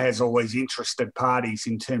that now has all these interested parties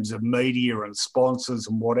in terms of media and sponsors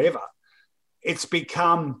and whatever. It's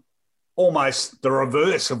become almost the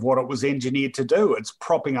reverse of what it was engineered to do. It's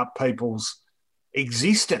propping up people's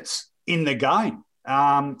existence in the game.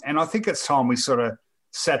 And I think it's time we sort of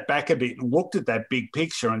sat back a bit and looked at that big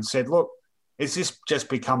picture and said, look, has this just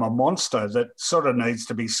become a monster that sort of needs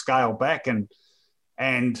to be scaled back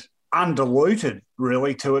and undiluted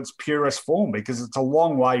really to its purest form, because it's a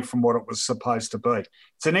long way from what it was supposed to be.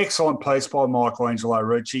 It's an excellent piece by Michelangelo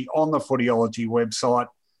Rucci on the Footyology website.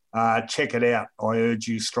 Check it out. I urge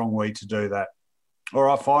you strongly to do that. All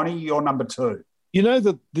right, Finey, you're number 2. You know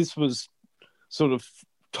that this was sort of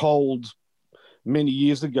told many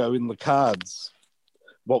years ago in the cards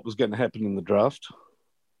what was going to happen in the draft?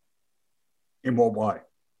 In what way?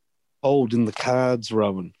 Told in the cards,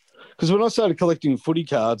 Rowan. Because when I started collecting footy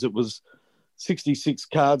cards, it was 66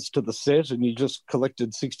 cards to the set, and you just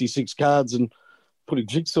collected 66 cards and put a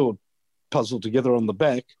jigsaw puzzle together on the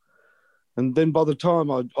back. And then by the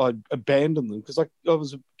time I abandoned them, because I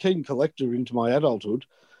was a keen collector into my adulthood,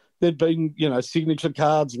 there'd been, signature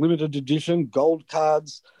cards, limited edition, gold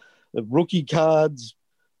cards, rookie cards,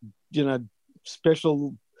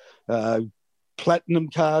 special platinum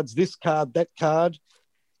cards, this card, that card.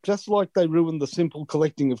 Just like they ruined the simple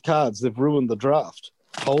collecting of cards, they've ruined the draft.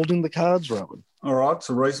 Holding the cards, Rowan. All right, it's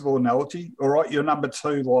a reasonable analogy. All right, your number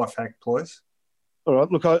 2 life hack, please. All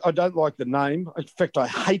right, look, I don't like the name. In fact, I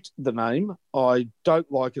hate the name. I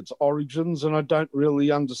don't like its origins, and I don't really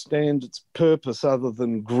understand its purpose other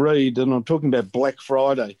than greed, and I'm talking about Black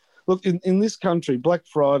Friday. Look, in this country, Black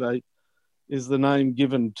Friday is the name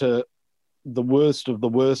given to the worst of the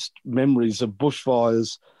worst memories of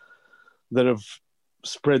bushfires that have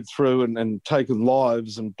spread through and taken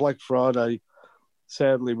lives, and Black Friday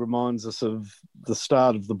sadly reminds us of the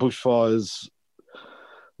start of the bushfires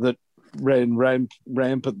that ran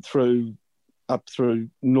rampant up through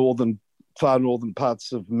far northern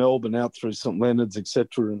parts of Melbourne, out through St Leonard's,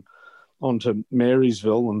 etc., and onto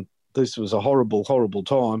Marysville, and this was a horrible, horrible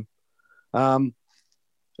time.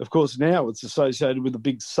 Of course, now it's associated with a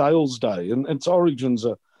big sales day, and its origins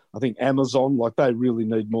are, I think, Amazon. Like, they really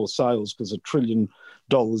need more sales because $1 trillion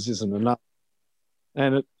isn't enough.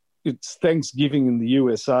 And it's Thanksgiving in the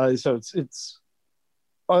USA, so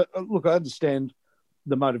I understand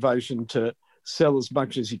the motivation to sell as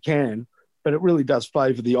much as you can, but it really does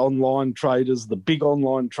favour the online traders, the big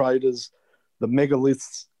online traders, the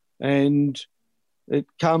megaliths, and it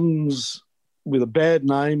comes with a bad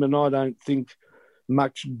name, and I don't think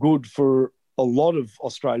much good for a lot of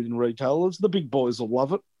Australian retailers. The big boys will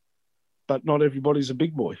love it, but not everybody's a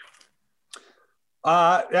big boy.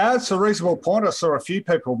 Yeah, it's a reasonable point. I saw a few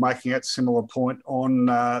people making that similar point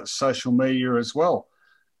on social media as well.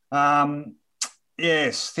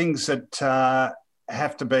 Yes, things that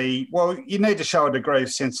have to be, well, you need to show a degree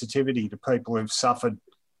of sensitivity to people who've suffered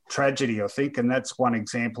tragedy, I think, and that's one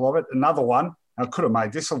example of it. Another one, I could have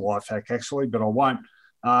made this a life hack actually, but I won't,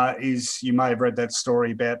 is you may have read that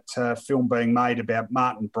story about a film being made about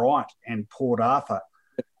Martin Bryant and Port Arthur.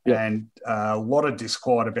 Yeah. And a lot of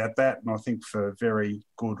disquiet about that, and I think for very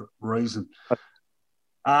good reason.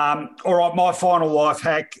 All right, my final life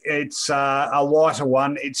hack, it's a lighter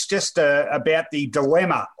one. It's just about the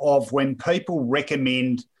dilemma of when people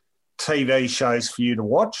recommend TV shows for you to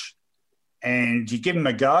watch and you give them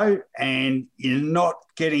a go and you're not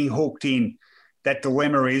getting hooked in. That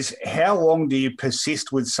dilemma is, how long do you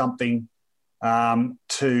persist with something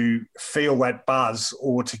to feel that buzz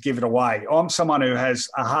or to give it away? I'm someone who has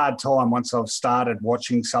a hard time once I've started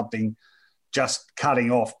watching something just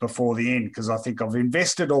cutting off before the end, because I think I've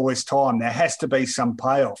invested all this time. There has to be some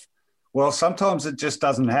payoff. Well, sometimes it just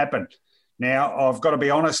doesn't happen. Now, I've got to be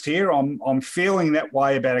honest here. I'm feeling that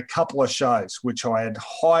way about a couple of shows, which I had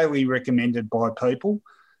highly recommended by people.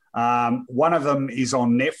 One of them is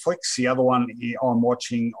on Netflix. The other one I'm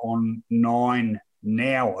watching on 9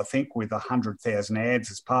 Now, I think, with 100,000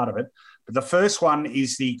 ads as part of it. But the first one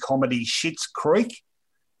is the comedy Schitt's Creek,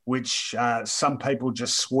 which some people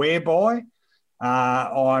just swear by.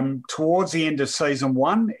 I'm towards the end of season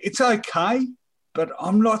 1. It's okay, but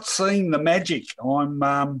I'm not seeing the magic.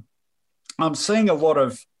 I'm seeing a lot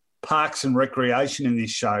of Parks and Recreation in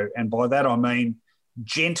this show, and by that I mean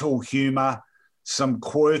gentle humour, some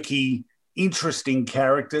quirky, interesting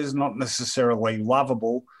characters, not necessarily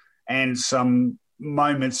lovable, and some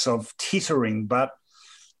moments of tittering. But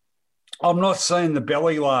I'm not seeing the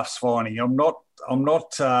belly laughs, Viney. I'm not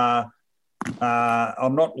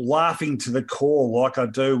laughing to the core like I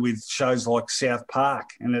do with shows like South Park,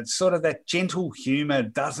 and it's sort of that gentle humour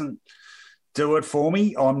doesn't do it for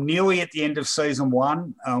me. I'm nearly at the end of season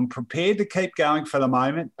 1. I'm prepared to keep going for the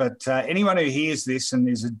moment, but anyone who hears this and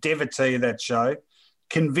is a devotee of that show,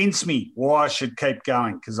 convince me why I should keep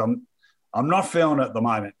going, because I'm not feeling it at the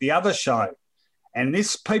moment. The other show, and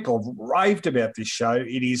this people have raved about this show,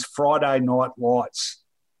 it is Friday Night Lights,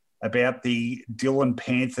 about the Dillon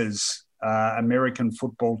Panthers American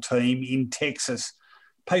football team in Texas.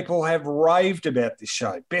 People have raved about this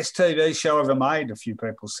show. Best TV show ever made, a few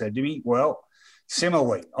people said to me. Well,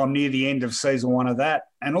 similarly, I'm near the end of season 1 of that,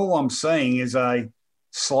 and all I'm seeing is a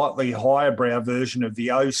slightly higher brow version of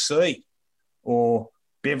the OC or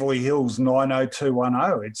Beverly Hills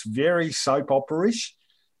 90210. It's very soap opera-ish.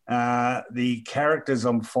 The characters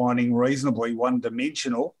I'm finding reasonably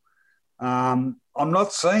one-dimensional. I'm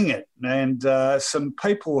not seeing it. And some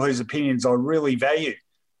people whose opinions I really value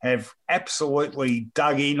have absolutely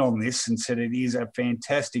dug in on this and said it is a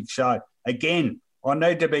fantastic show. Again, I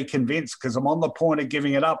need to be convinced because I'm on the point of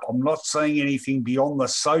giving it up. I'm not seeing anything beyond the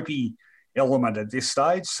soapy element at this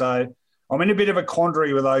stage. So I'm in a bit of a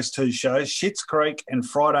quandary with those two shows, Schitt's Creek and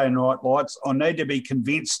Friday Night Lights. I need to be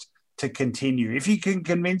convinced to continue. If you can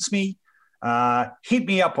convince me, hit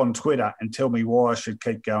me up on Twitter and tell me why I should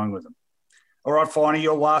keep going with them. All right, Finey,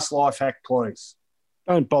 your last life hack, please.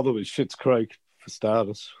 Don't bother with Schitt's Creek, for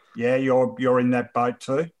starters. Yeah, you're in that boat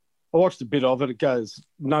too? I watched a bit of it. It goes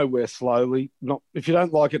nowhere slowly. Not if you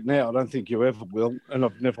don't like it now, I don't think you ever will. And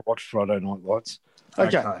I've never watched Friday Night Lights.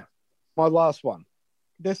 Okay. My last one.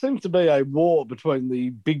 There seems to be a war between the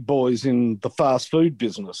big boys in the fast food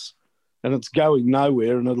business, and it's going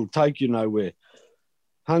nowhere and it'll take you nowhere.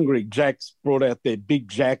 Hungry Jack's brought out their Big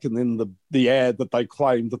Jack, and then the ad that they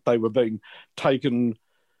claimed that they were being taken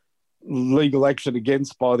legal action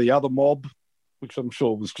against by the other mob, which I'm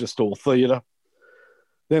sure was just all theatre.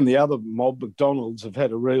 Then the other mob, McDonald's, have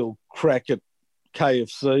had a real crack at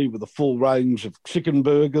KFC with a full range of chicken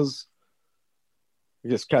burgers. I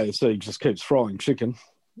guess KFC just keeps frying chicken.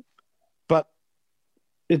 But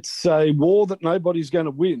it's a war that nobody's going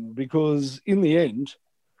to win because in the end,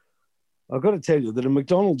 I've got to tell you that a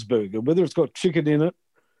McDonald's burger, whether it's got chicken in it,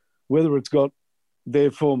 whether it's got their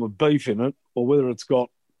form of beef in it, or whether it's got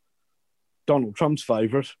Donald Trump's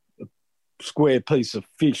favourite, a square piece of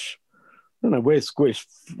fish. I don't know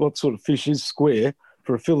what sort of fish is square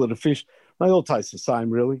for a fillet of fish. They all taste the same,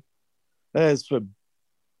 really. As for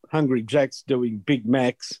Hungry Jack's doing Big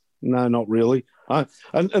Macs, no, not really.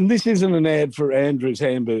 And this isn't an ad for Andrew's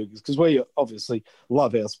Hamburgers, because we obviously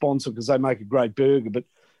love our sponsor because they make a great burger, but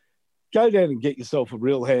go down and get yourself a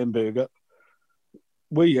real hamburger.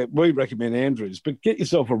 We recommend Andrew's, but get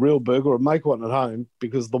yourself a real burger or make one at home,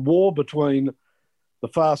 because the war between the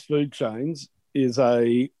fast food chains is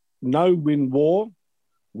a no-win war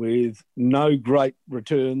with no great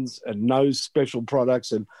returns and no special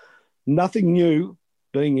products and nothing new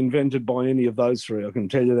being invented by any of those three. I can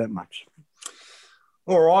tell you that much.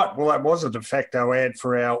 All right. Well, that was a de facto ad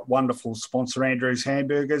for our wonderful sponsor, Andrew's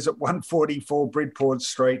Hamburgers, at 144 Bridport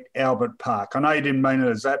Street, Albert Park. I know you didn't mean it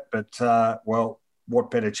as that, but, well,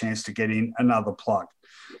 what better chance to get in another plug.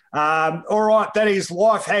 All right. That is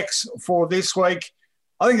Life Hacks for this week.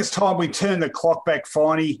 I think it's time we turn the clock back,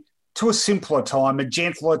 Finey, to a simpler time, a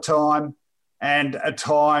gentler time, and a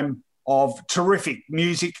time of terrific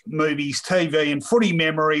music, movies, TV, and footy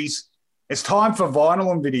memories. It's time for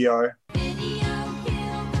Vinyl and Video.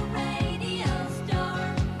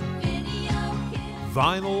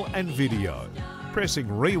 Vinyl and Video. Pressing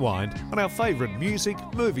rewind on our favourite music,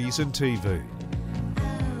 movies and TV.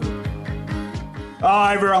 Oh,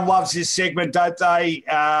 everyone loves this segment, don't they?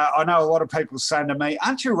 I know a lot of people saying to me,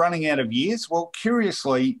 aren't you running out of years? Well,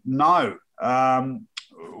 curiously, no. No,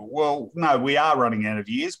 we are running out of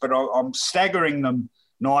years, but I'm staggering them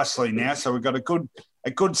nicely now. So we've got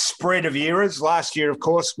a good spread of eras. Last year, of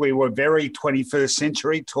course, we were very 21st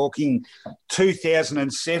century, talking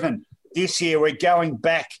 2007. This year, we're going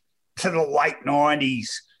back to the late 90s,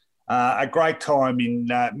 a great time in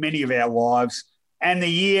many of our lives. And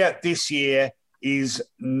this year is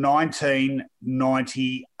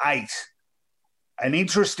 1998. An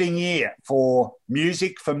interesting year for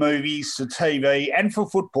music, for movies, for TV, and for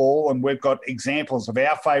football. And we've got examples of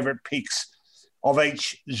our favourite picks of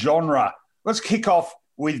each genre. Let's kick off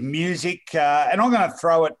with music. And I'm going to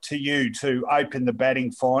throw it to you to open the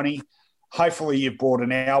batting, Finey. Hopefully you've brought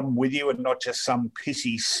an album with you and not just some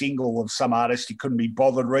pissy single of some artist you couldn't be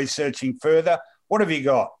bothered researching further. What have you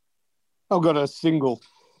got? I've got a single.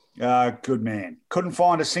 Good man. Couldn't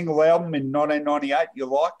find a single album in 1998 you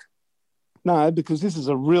liked? No, because this is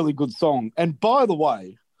a really good song. And by the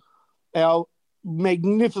way, our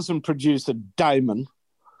magnificent producer, Damon,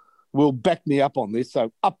 will back me up on this.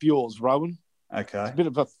 So up yours, Rowan. Okay. It's a bit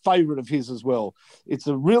of a favourite of his as well. It's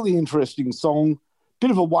a really interesting song, bit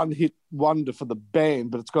of a one-hit wonder for the band,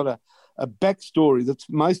 but it's got a backstory that's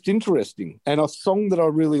most interesting and a song that I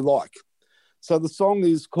really like. So the song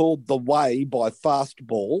is called The Way by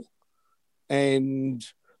Fastball. And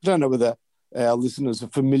I don't know whether our listeners are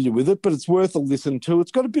familiar with it, but it's worth a listen to.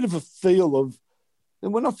 It's got a bit of a feel of,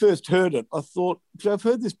 and when I first heard it, I thought, I've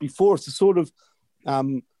heard this before. It's a sort of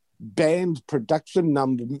band production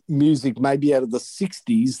number music, maybe out of the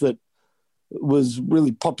 60s, that was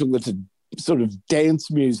really popular to sort of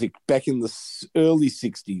dance music back in the early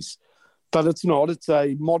 60s. But it's not. It's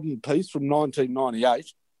a modern piece from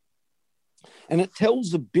 1998. And it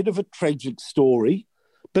tells a bit of a tragic story,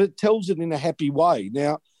 but it tells it in a happy way.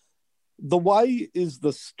 Now, The Way is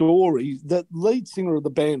the story that lead singer of the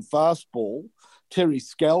band Fastball, Terry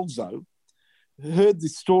Scalzo, heard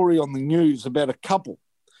this story on the news about a couple.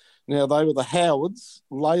 Now, they were the Howards,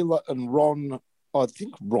 Layla and Ron, I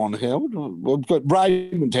think Ron Howard, we've got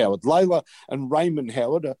Raymond Howard, Layla and Raymond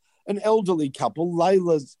Howard, an elderly couple,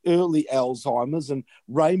 Layla's early Alzheimer's and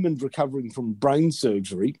Raymond recovering from brain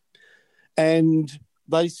surgery. And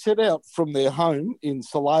they set out from their home in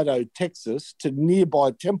Salado, Texas, to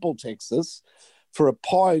nearby Temple, Texas, for a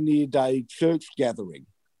Pioneer Day church gathering.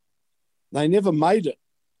 They never made it.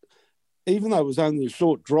 Even though it was only a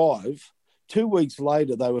short drive, 2 weeks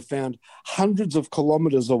later, they were found hundreds of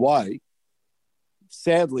kilometres away,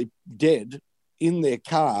 sadly dead, in their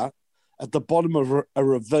car at the bottom of a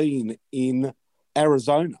ravine in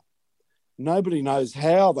Arizona. Nobody knows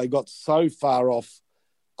how they got so far off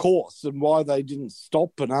course and why they didn't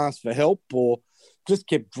stop and ask for help or just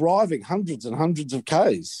kept driving hundreds and hundreds of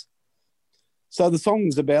Ks. So the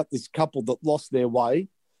song's about this couple that lost their way,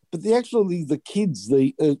 but the kids,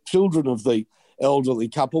 the children of the elderly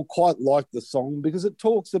couple, quite like the song because it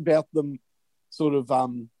talks about them sort of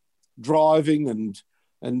driving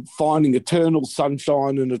and finding eternal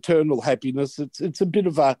sunshine and eternal happiness. It's a bit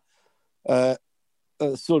of a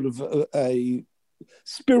sort of a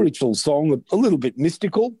spiritual song, a little bit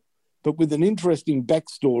mystical, but with an interesting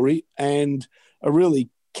backstory and a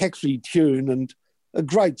really catchy tune and a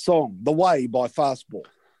great song, The Way by Fastball.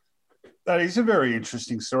 That is a very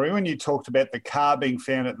interesting story. When you talked about the car being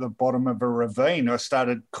found at the bottom of a ravine, I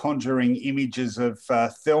started conjuring images of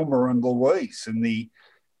Thelma and Louise and the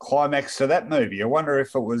climax to that movie. I wonder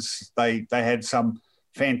if it was they had some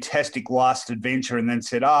fantastic last adventure and then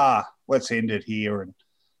said, let's end it here, and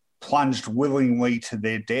plunged willingly to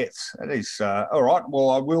their deaths. That is all right.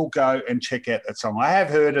 Well, I will go and check out that song. I have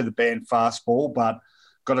heard of the band Fastball, but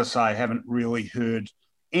got to say I haven't really heard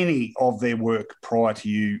any of their work prior to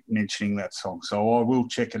you mentioning that song. So I will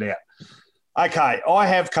check it out. Okay, I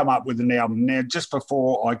have come up with an album. Now, just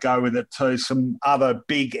before I go with it to some other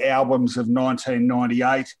big albums of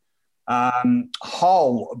 1998,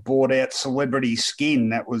 Hole brought out Celebrity Skin.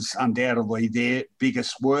 That was undoubtedly their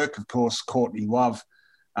biggest work. Of course, Courtney Love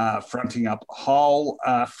fronting up Hole.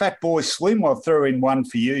 Fatboy Slim, I threw in one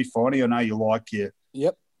for you, Finey. I know you like your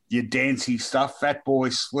dancey stuff.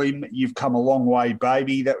 Fatboy Slim, You've Come a Long Way,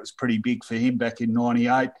 Baby. That was pretty big for him back in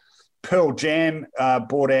 98. Pearl Jam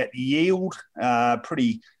brought out Yield.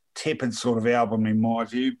 Pretty tepid sort of album in my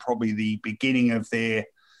view. Probably the beginning of their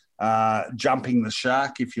jumping the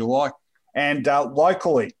shark, if you like. And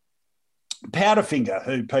locally, Powderfinger,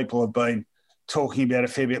 who people have been talking about a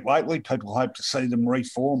fair bit lately. People hope to see them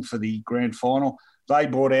reform for the grand final. They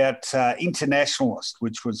brought out Internationalist,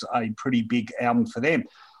 which was a pretty big album for them.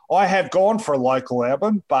 I have gone for a local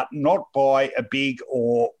album, but not by a big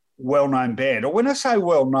or well-known band. Or when I say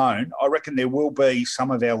well-known, I reckon there will be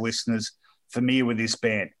some of our listeners familiar with this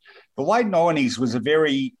band. the late 90s was a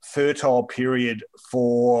very fertile period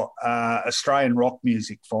for Australian rock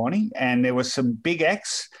music, Finey, and there were some big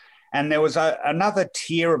acts, and there was another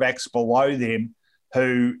tier of acts below them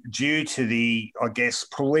who, due to the, I guess,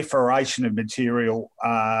 proliferation of material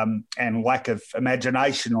and lack of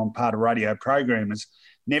imagination on part of radio programmers,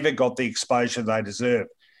 never got the exposure they deserved.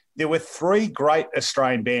 There were three great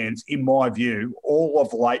Australian bands, in my view, all of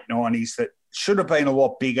the late 90s that should have been a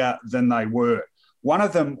lot bigger than they were. One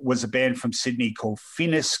of them was a band from Sydney called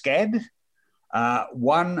Finiscad.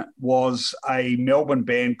 One was a Melbourne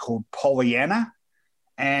band called Pollyanna.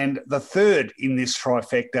 And the third in this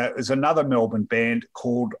trifecta is another Melbourne band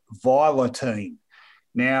called Violetine.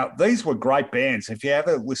 Now, these were great bands. If you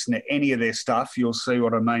ever listen to any of their stuff, you'll see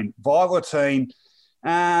what I mean. Violetine,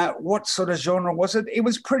 what sort of genre was it? It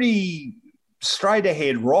was pretty straight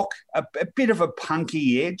ahead rock, a bit of a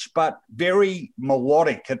punky edge, but very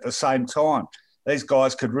melodic at the same time. These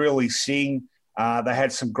guys could really sing. They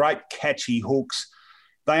had some great catchy hooks.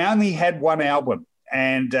 They only had one album,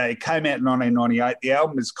 and it came out in 1998. The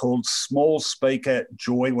album is called Small Speaker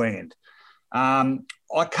Joyland.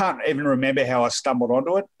 I can't even remember how I stumbled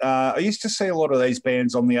onto it. I used to see a lot of these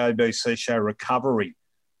bands on the ABC show Recovery,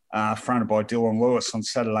 fronted by Dylan Lewis on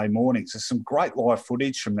Saturday mornings. There's some great live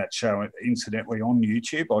footage from that show, incidentally, on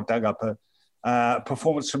YouTube. I dug up a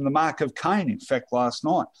performance from the Mark of Cain, in fact, last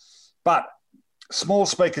night. But Small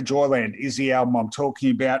Speaker Joyland is the album I'm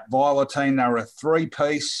talking about. Violetine, they were a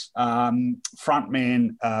three-piece,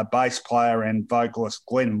 frontman, bass player and vocalist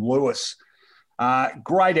Glenn Lewis.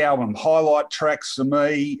 Great album. Highlight tracks for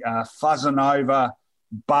me, Fuzzin' Over,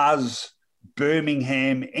 Buzz,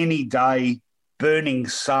 Birmingham, Any Day, Burning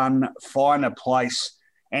Sun, Find a Place,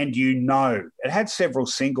 and You Know. It had several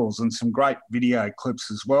singles and some great video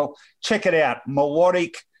clips as well. Check it out.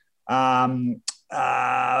 Melodic,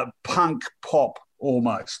 punk pop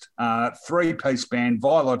almost. Three-piece band,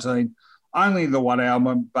 Violetine. Only the one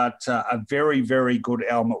album, but a very, very good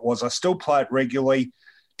album it was. I still play it regularly.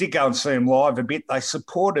 Did go and see them live a bit. They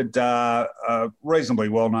supported a reasonably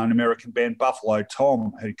well-known American band, Buffalo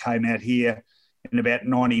Tom, who came out here in about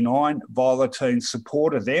 99. Violetine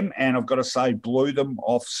supported them, and I've got to say, blew them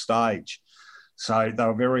off stage. So they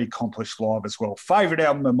were very accomplished live as well. Favourite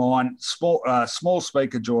album of mine, Small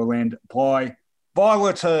Speaker Joyland by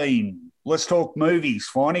Violetine. Let's talk movies.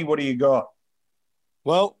 Finey, what do you got?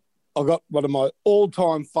 Well, I've got one of my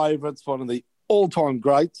all-time favourites, one of the all-time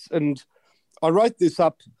greats, and I wrote this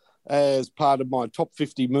up as part of my top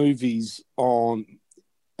 50 movies on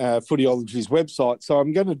Footyology's website. So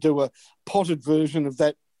I'm going to do a potted version of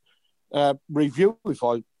that review,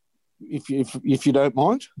 if you don't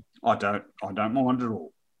mind. I don't mind at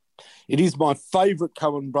all. It is my favourite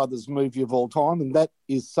Coen Brothers movie of all time, and that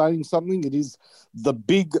is saying something. It is The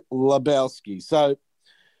Big Lebowski. So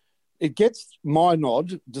it gets my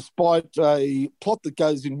nod, despite a plot that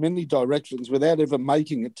goes in many directions without ever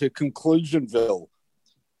making it to Conclusionville.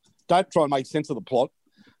 Don't try and make sense of the plot,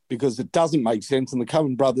 because it doesn't make sense, and the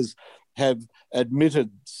Coen brothers have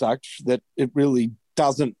admitted such that it really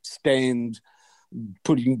doesn't stand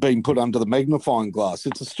being put under the magnifying glass.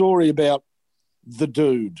 It's a story about the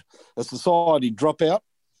dude, a society dropout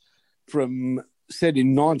set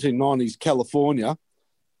in 1990s California,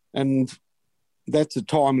 and that's a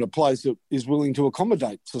time and a place that is willing to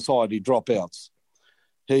accommodate society dropouts.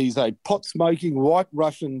 He's a pot-smoking, white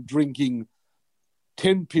Russian drinking,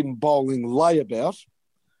 10-pin bowling layabout,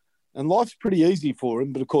 and life's pretty easy for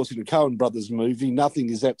him, but of course in a Coen Brothers movie, nothing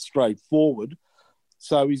is that straightforward.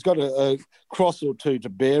 So he's got a cross or two to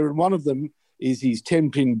bear, and one of them is his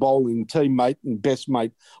 10-pin bowling teammate and best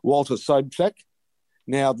mate, Walter Sobchak.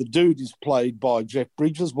 Now, the dude is played by Jeff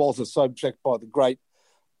Bridges, Walter Sobchak by the great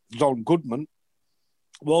John Goodman.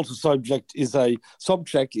 Walter Sobchak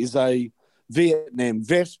is a Vietnam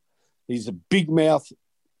vet. He's a big mouth,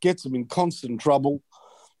 gets him in constant trouble.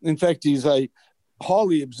 In fact, he's a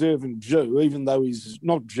highly observant Jew, even though he's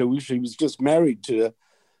not Jewish. He was just married to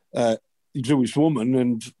a Jewish woman,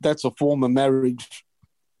 and that's a form of marriage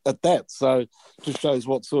at that. So just shows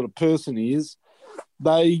what sort of person he is.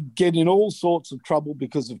 They get in all sorts of trouble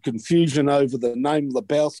because of confusion over the name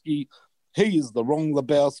Lebowski. He is the wrong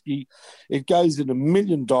Lebowski. It goes in a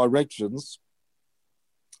million directions.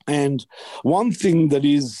 And one thing that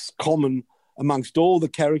is common amongst all the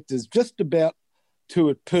characters, just about to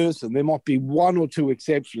a person, there might be one or two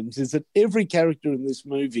exceptions, is that every character in this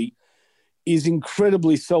movie is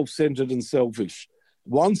incredibly self-centered and selfish.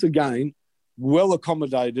 Once again, well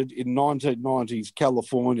accommodated in 1990s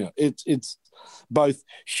California. It's both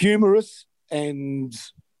humorous and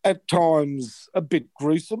at times a bit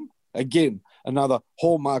gruesome. Again, another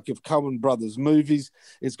hallmark of Coen Brothers movies.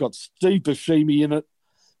 It's got Steve Buscemi in it,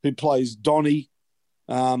 who plays Donnie.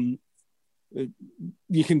 You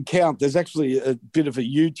can count. There's actually a bit of a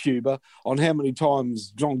YouTuber on how many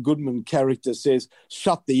times John Goodman character says,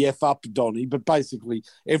 "Shut the F up, Donnie." But basically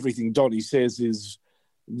everything Donnie says is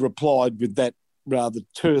replied with that rather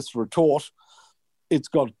terse retort. It's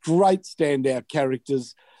got great standout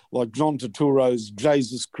characters like John Turturro's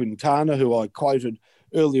Jesus Quintana, who I quoted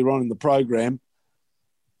earlier on in the program.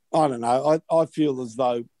 I don't know. I feel as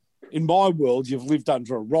though in my world, you've lived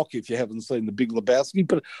under a rock if you haven't seen The Big Lebowski,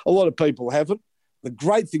 but a lot of people haven't. The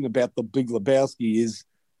great thing about The Big Lebowski is,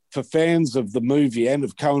 for fans of the movie and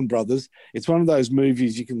of Coen Brothers, it's one of those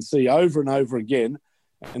movies you can see over and over again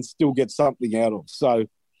and still get something out of. So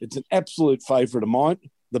it's an absolute favourite of mine,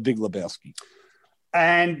 The Big Lebowski.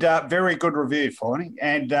 And very good review, Finey,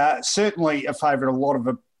 and certainly a favourite of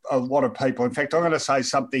a lot of people. In fact, I'm going to say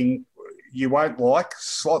something you won't like,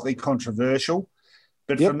 slightly controversial.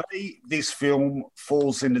 But for me, this film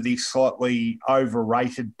falls into the slightly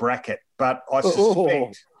overrated bracket. But I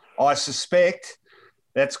suspect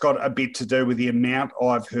that's got a bit to do with the amount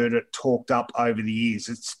I've heard it talked up over the years.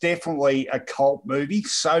 It's definitely a cult movie.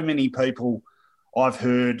 So many people I've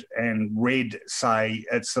heard and read say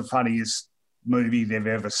it's the funniest movie they've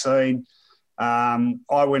ever seen.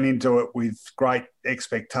 I went into it with great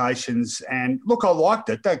expectations. And, look, I liked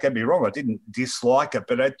it. Don't get me wrong. I didn't dislike it,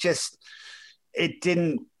 but it's just,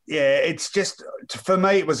 for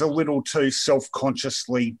me, it was a little too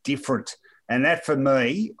self-consciously different. And that, for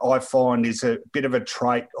me, I find is a bit of a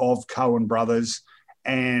trait of Coen Brothers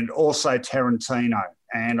and also Tarantino.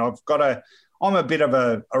 And I'm a bit of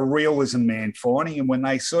a realism man, Finey, and when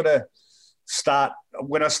they sort of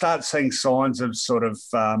when I start seeing signs of sort of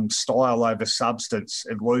style over substance,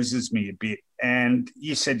 it loses me a bit. And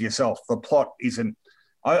you said yourself, the plot isn't,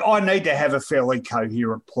 I need to have a fairly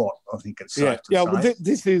coherent plot, I think it's safe to say. Well,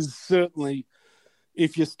 this is certainly,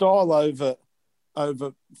 if your style over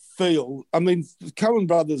feel, I mean, Coen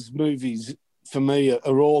Brothers movies, for me,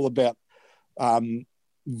 are all about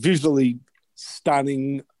visually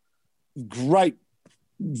stunning, great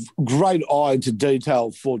eye to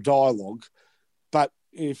detail for dialogue. But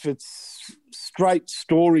if it's straight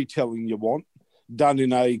storytelling you want, done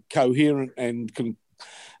in a coherent and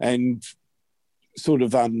sort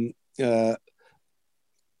of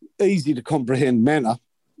easy to comprehend manner,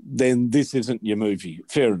 then this isn't your movie.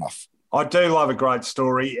 Fair enough. I do love a great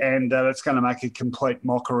story, and that's going to make a complete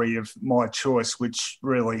mockery of my choice, which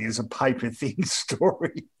really is a paper-thin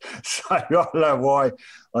story. So I don't know why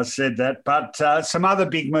I said that. But some other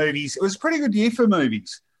big movies. It was a pretty good year for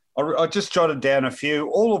movies. I just jotted down a few,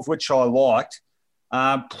 all of which I liked.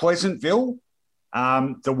 Pleasantville,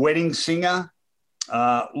 The Wedding Singer,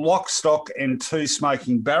 Lock, Stock and Two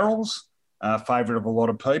Smoking Barrels, favourite of a lot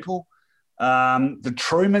of people. The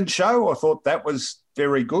Truman Show, I thought that was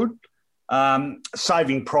very good.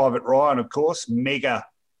 Saving Private Ryan, of course, mega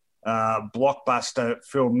blockbuster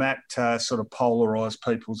film that sort of polarised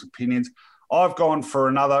people's opinions. I've gone for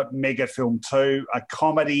another mega film too, a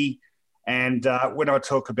comedy. And when I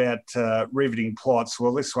talk about riveting plots,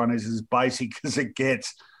 well, this one is as basic as it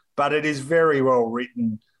gets, but it is very well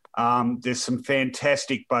written. There's some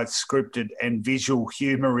fantastic both scripted and visual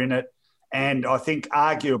humour in it. And I think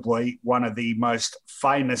arguably one of the most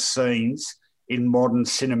famous scenes in modern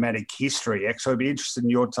cinematic history. Actually, I'd be interested in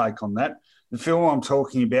your take on that. The film I'm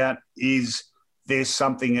talking about is There's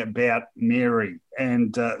Something About Mary,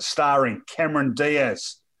 and starring Cameron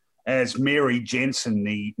Diaz as Mary Jensen,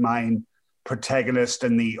 the main protagonist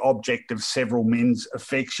and the object of several men's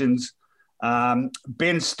affections.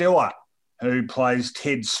 Ben Stiller, who plays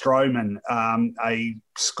Ted Stroman, a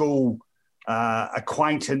school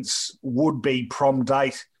acquaintance, would-be prom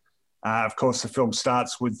date. Of course, the film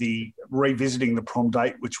starts with revisiting the prom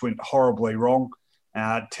date, which went horribly wrong.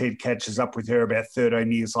 Ted catches up with her about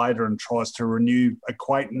 13 years later and tries to renew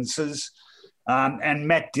acquaintances. And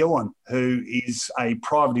Matt Dillon, who is a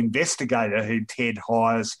private investigator who Ted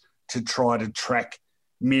hires to try to track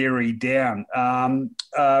Mary down.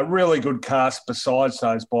 Really good cast besides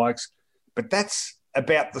those bikes. But that's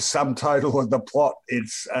about the sum total of the plot.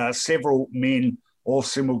 It's several men all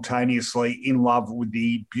simultaneously in love with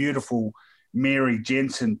the beautiful Mary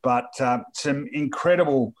Jensen, but some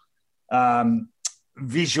incredible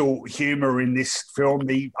visual humour in this film.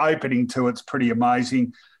 The opening to it's pretty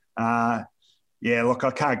amazing. Yeah, look,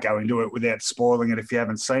 I can't go into it without spoiling it if you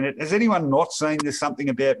haven't seen it. Has anyone not seen There's Something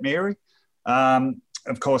About Mary?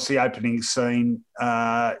 Of course, the opening scene,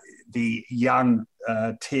 the young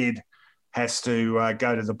Ted has to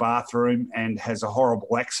go to the bathroom and has a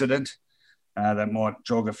horrible accident that might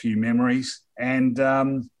jog a few memories. And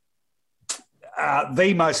the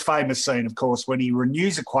most famous scene, of course, when he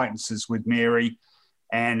renews acquaintances with Mary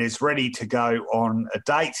and is ready to go on a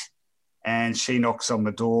date, and she knocks on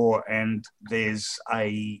the door and there's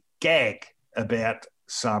a gag about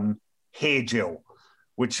some hair gel,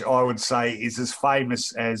 which I would say is as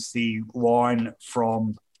famous as the line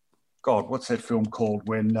from, God, what's that film called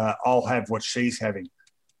when I'll have what she's having?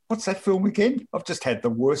 What's that film again? I've just had the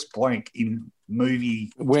worst blank in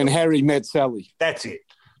movie. When Harry Met Sally. That's it.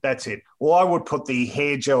 Well, I would put the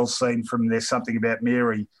hair gel scene from There's Something About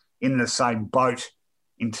Mary in the same boat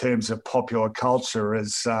in terms of popular culture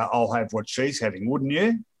as I'll have what she's having, wouldn't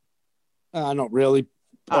you? Not really.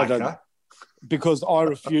 Okay. I don't, because I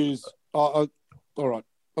refuse. All right,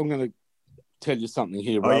 I'm going to tell you something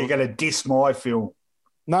here, bro. You're going to diss my film?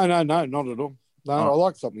 No, not at all. No, I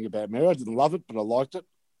like Something About Mary. I didn't love it, but I liked it.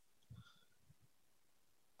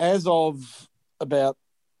 As of about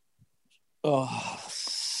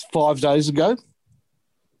 5 days ago,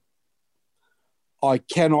 I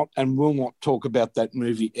cannot and will not talk about that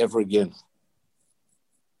movie ever again.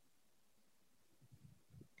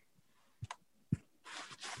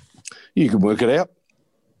 You can work it out.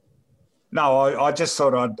 No, I just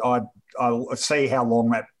thought I'd see how long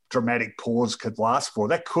that dramatic pause could last for.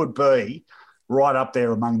 That could be right up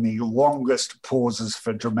there among the longest pauses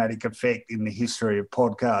for dramatic effect in the history of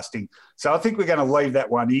podcasting. So I think we're going to leave that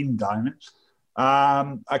one in, Damon.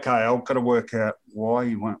 Okay, I've got to work out why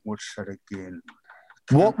you won't watch that again.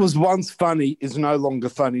 What was once funny is no longer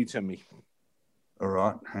funny to me. All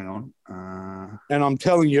right, hang on. And I'm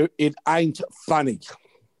telling you, it ain't funny.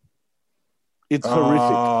 It's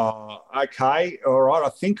horrific. Okay, all right. I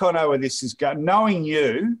think I know where this is going. Knowing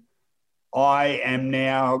you, I am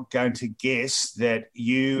now going to guess that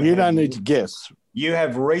you don't need to guess. You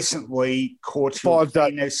have recently caught your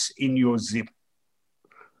penis in your zip.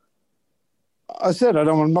 I said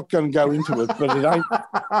I'm not going to go into it,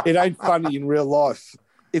 but it ain't funny in real life.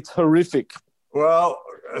 It's horrific. Well,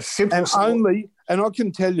 simple. And I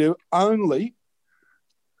can tell you, only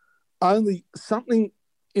something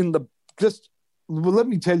in the well, let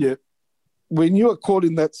me tell you, when you are caught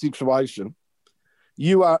in that situation,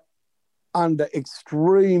 you are under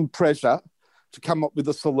extreme pressure to come up with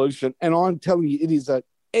a solution. And I'm telling you, it is an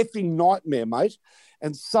effing nightmare, mate.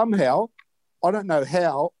 And somehow, I don't know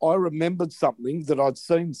how, I remembered something that I'd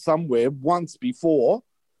seen somewhere once before,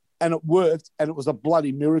 and it worked, and it was a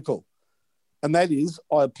bloody miracle. And that is,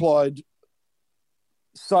 I applied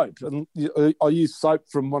soap. And I used soap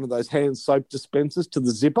from one of those hand soap dispensers to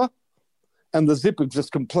the zipper, and the zipper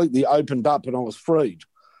just completely opened up and I was freed.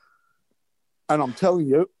 And I'm telling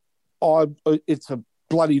you, it's a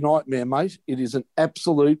bloody nightmare, mate. It is an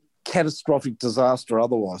absolute catastrophic disaster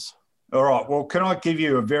otherwise. All right. Well, can I give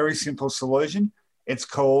you a very simple solution? It's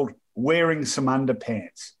called wearing some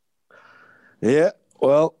underpants. Yeah.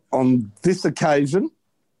 Well, on this occasion,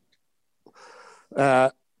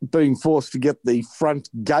 being forced to get the front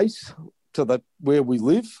gate to where we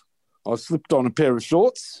live, I slipped on a pair of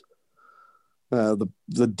shorts.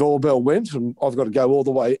 The doorbell went, and I've got to go all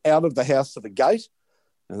the way out of the house to the gate.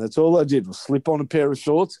 And that's all I did was slip on a pair of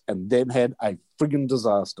shorts and then had a friggin'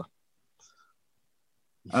 disaster.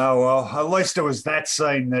 Oh, well, at least it was that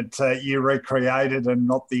scene that you recreated and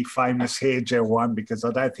not the famous hair gel one, because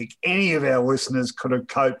I don't think any of our listeners could have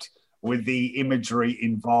coped with the imagery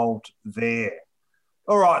involved there.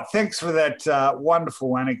 All right, thanks for that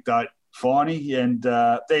wonderful anecdote, Finey. And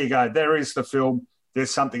there you go. There is the film.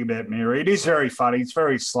 There's Something About Mary. It is very funny. It's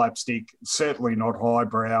very slapstick. It's certainly not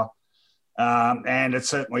highbrow. And it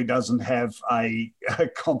certainly doesn't have a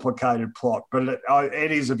complicated plot. But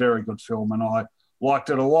it is a very good film, and I liked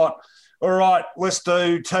it a lot. All right, let's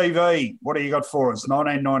do TV. What do you got for us?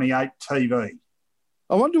 1998 TV.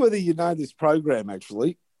 I wonder whether you know this program,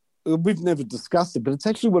 actually. We've never discussed it, but it's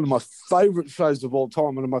actually one of my favourite shows of all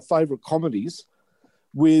time, one of my favourite comedies,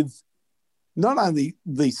 with not only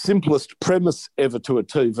the simplest premise ever to a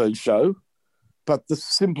TV show, but the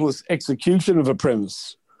simplest execution of a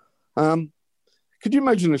premise. Could you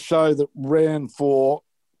imagine a show that ran for,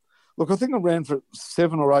 I think it ran for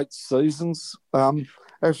 7 or 8 seasons.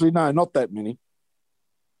 Actually, no, not that many.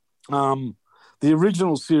 The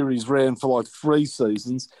original series ran for 3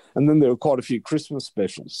 seasons, and then there were quite a few Christmas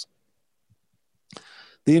specials.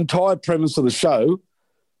 The entire premise of the show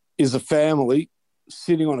is a family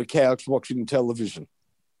sitting on a couch watching television.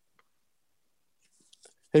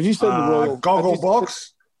 Have you seen the Royal...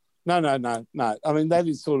 Gogglebox? No. I mean, that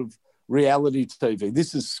is sort of reality TV.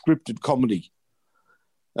 This is scripted comedy.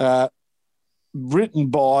 Written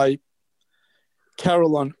by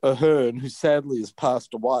Caroline Aherne, who sadly has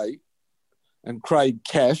passed away, and Craig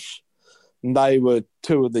Cash. And they were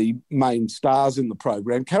two of the main stars in the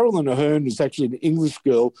program. Carolyn Ahern was actually an English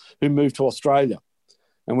girl who moved to Australia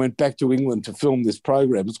and went back to England to film this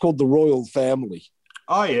program. It's called The Royal Family.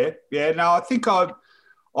 Oh, yeah. Yeah, no, I think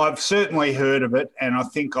I've certainly heard of it, and I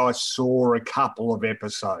think I saw a couple of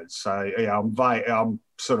episodes. So, yeah, I'm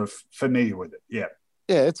sort of familiar with it, yeah.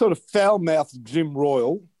 Yeah, it's sort of foul-mouthed Jim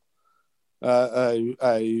Royal,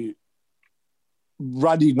 a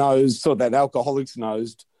ruddy-nosed, sort of that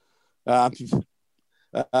alcoholics-nosed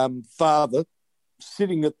father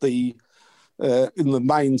sitting at the in the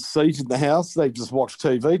main seat in the house. They just watch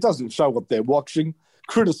TV. It doesn't show what they're watching,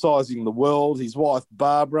 criticising the world. His wife,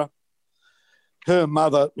 Barbara, her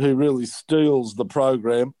mother, who really steals the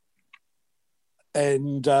program,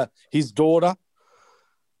 and his daughter,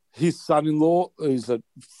 his son-in-law, who's a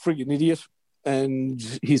friggin' idiot,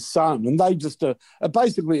 and his son. And they just are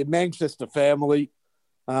basically a Manchester family.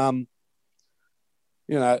 You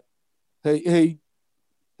know, he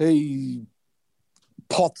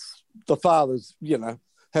pots the father's, you know,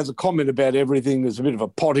 has a comment about everything. There's a bit of a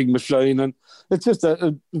potting machine, and it's just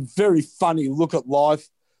a very funny look at life,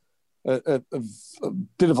 a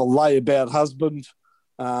bit of a layabout husband.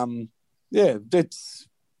 Yeah, that's,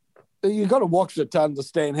 you've got to watch it to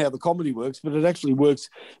understand how the comedy works, but it actually works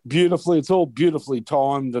beautifully. It's all beautifully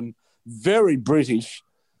timed and very British.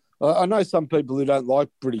 I know some people who don't like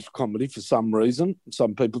British comedy for some reason.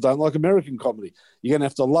 Some people don't like American comedy. You're going to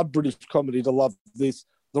have to love British comedy to love this.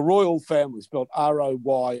 The Royal Family, spelled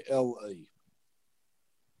Royle.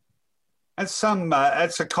 It's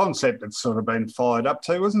a concept that's sort of been fired up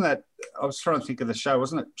too, wasn't that? I was trying to think of the show,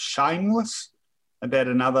 wasn't it Shameless? About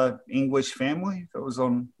another English family that was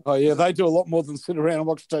on. Oh, yeah, they do a lot more than sit around and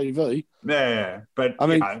watch TV. Yeah, but I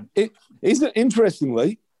mean,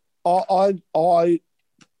 interestingly, I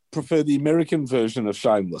prefer the American version of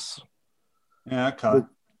Shameless. Yeah, okay.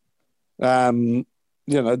 You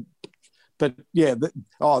know, but yeah,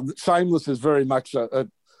 Shameless is very much a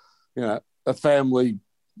family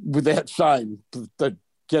without shame that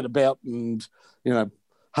get about and, you know,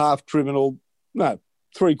 half criminal, no,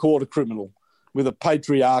 3/4 criminal, with a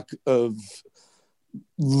patriarch of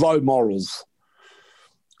low morals.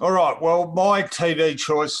 All right, well, my TV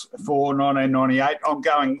choice for 1998, I'm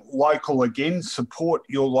going local again, support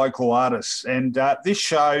your local artists. And this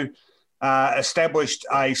show established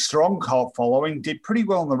a strong cult following, did pretty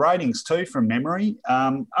well in the ratings too, from memory.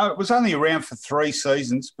 It was only around for 3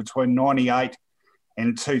 seasons between 98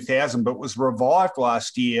 and 2000, but was revived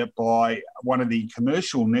last year by one of the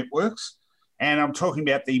commercial networks. And I'm talking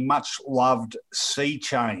about the much-loved Sea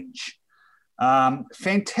Change.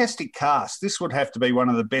 Fantastic cast. This would have to be one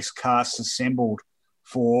of the best casts assembled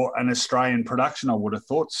for an Australian production, I would have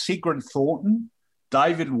thought. Sigrid Thornton,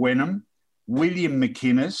 David Wenham, William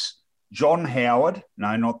McInnes, John Howard,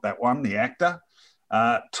 no, not that one, the actor,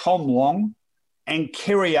 Tom Long, and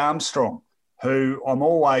Kerry Armstrong, who I'm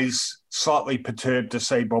always slightly perturbed to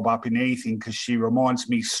see bob up in anything because she reminds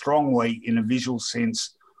me strongly in a visual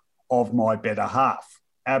sense of my better half,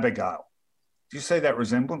 Abigail. Do you see that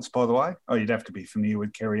resemblance, by the way? Oh, you'd have to be familiar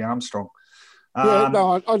with Kerry Armstrong. I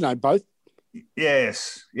know both.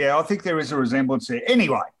 Yes. Yeah, I think there is a resemblance there.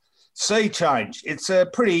 Anyway, Sea Change. It's a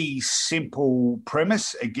pretty simple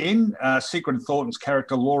premise. Again, Sigrid Thornton's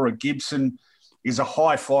character, Laura Gibson, is a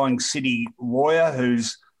high-flying city lawyer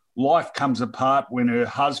whose life comes apart when her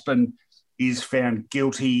husband is found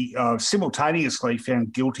guilty, simultaneously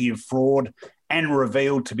found guilty of fraud and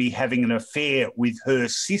revealed to be having an affair with her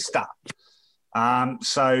sister.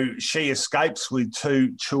 So she escapes with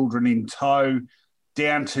 2 children in tow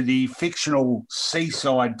down to the fictional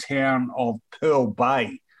seaside town of Pearl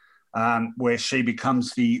Bay, where she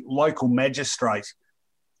becomes the local magistrate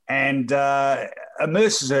and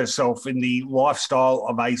immerses herself in the lifestyle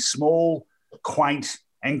of a small, quaint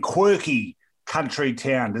and quirky country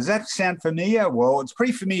town. Does that sound familiar? Well, it's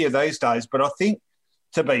pretty familiar these days, but I think,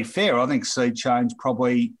 to be fair, I think Sea Change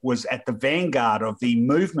probably was at the vanguard of the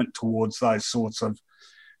movement towards those sorts of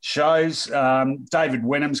shows. David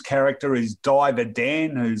Wenham's character is Diver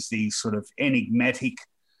Dan, who's the sort of enigmatic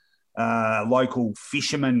local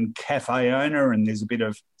fisherman cafe owner, and there's a bit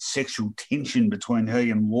of sexual tension between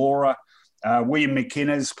he and Laura. William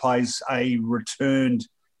McInnes plays a returned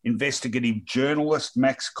investigative journalist,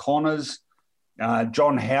 Max Connors.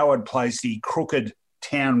 John Howard plays the crooked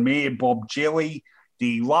town mayor, Bob Jelly.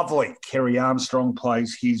 The lovely Kerry Armstrong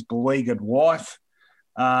plays his beleaguered wife.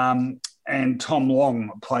 And Tom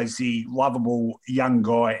Long plays the lovable young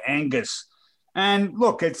guy, Angus. And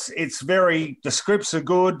look, it's very, the scripts are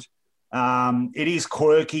good. It is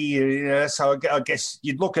quirky, you know, so I guess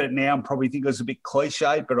you'd look at it now and probably think it was a bit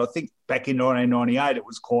cliched, but I think back in 1998 it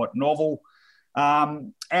was quite novel.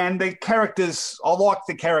 And the characters, I like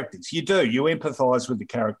the characters. You do. You empathise with the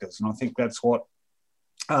characters. And I think that's what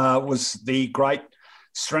was the great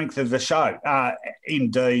strength of the show.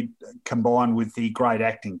 Indeed, combined with the great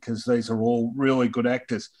acting, because these are all really good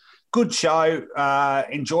actors. Good show.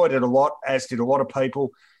 Enjoyed it a lot, as did a lot of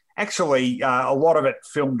people. Actually, a lot of it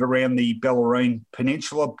filmed around the Bellarine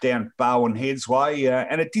Peninsula down Barwon Heads Way,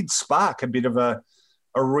 and it did spark a bit of a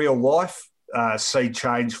real-life sea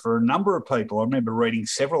change for a number of people. I remember reading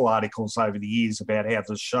several articles over the years about how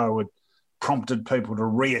the show had prompted people to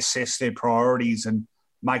reassess their priorities and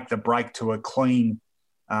make the break to a clean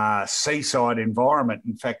seaside environment.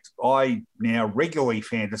 In fact, I now regularly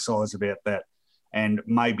fantasise about that and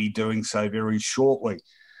may be doing so very shortly.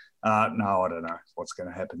 No, I don't know what's going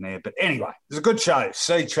to happen there. But anyway, it's a good show.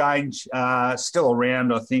 Sea Change, still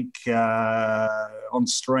around, I think, on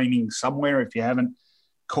streaming somewhere if you haven't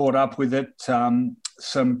caught up with it.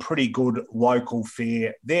 Some pretty good local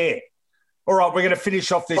fare there. All right, we're going to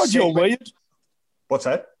finish off this God, segment. you're weird. What's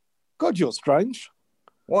that? God, you're strange.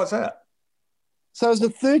 What's that? So as a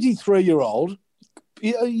 33-year-old,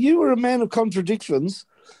 you were a man of contradictions.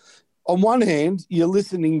 On one hand, you're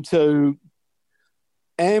listening to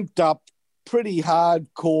amped up, pretty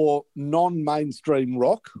hardcore, non-mainstream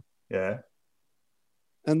rock. Yeah.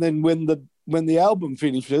 And then when the album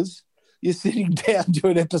finishes, you're sitting down to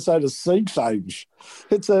an episode of Sea Change.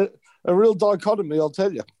 It's a real dichotomy, I'll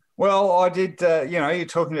tell you. Well, I did, you're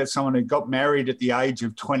talking about someone who got married at the age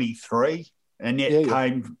of 23 and yet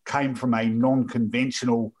came from a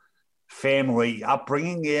non-conventional family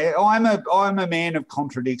upbringing. Yeah, I'm a man of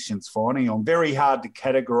contradictions, Finey. I'm very hard to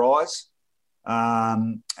categorise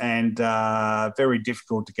and very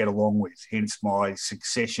difficult to get along with, hence my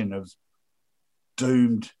succession of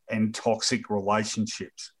doomed and toxic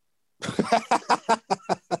relationships.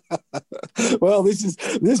 Well,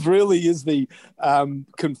 this really is the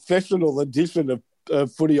confessional edition of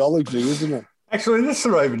Footyology, isn't it? Actually, this is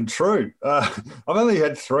not even true. I've only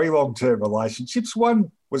had 3 long-term relationships. One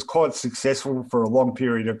was quite successful for a long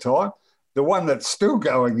period of time. The one that's still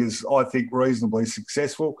going is, I think, reasonably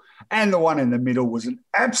successful. And the one in the middle was an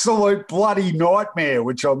absolute bloody nightmare,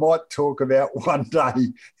 which I might talk about one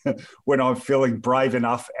day when I'm feeling brave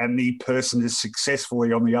enough and the person is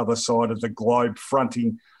successfully on the other side of the globe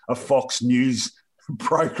fronting a Fox News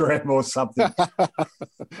program or something.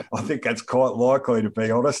 I think that's quite likely, to be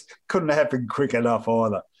honest. Couldn't happen quick enough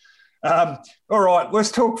either. All right, let's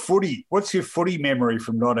talk footy. What's your footy memory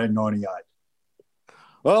from 1998?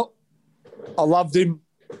 Well, I loved him,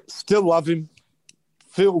 still love him,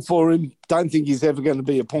 feel for him. Don't think he's ever going to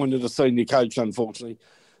be appointed a senior coach, unfortunately.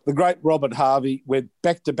 The great Robert Harvey went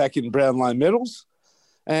back-to-back in Brownlow medals.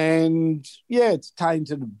 And, yeah, it's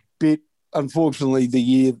tainted a bit, unfortunately, the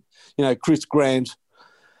year, Chris Grant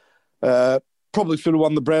probably should have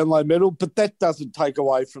won the Brownlow medal, but that doesn't take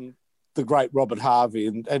away from the great Robert Harvey.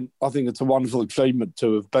 And I think it's a wonderful achievement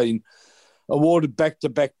to have been awarded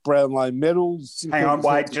back-to-back Brownlow medals. Hang on,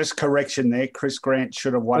 wait, just correction there. Chris Grant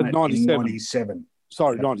should have won it in 97.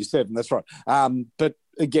 Sorry, 97, that's right. But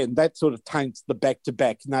again, that sort of taints the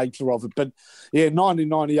back-to-back nature of it. But yeah,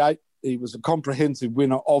 1998, he was a comprehensive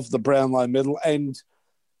winner of the Brownlow medal. And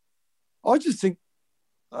I just think,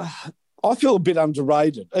 I feel a bit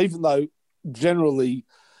underrated, even though generally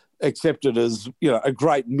accepted as, a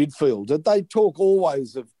great midfielder. They talk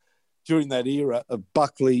always of, during that era, of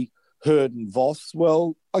Buckley, Hurd and Voss.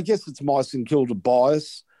 Well, I guess it's my St Kilda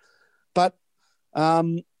bias, but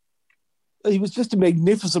he was just a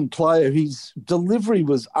magnificent player. His delivery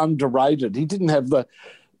was underrated. He didn't have the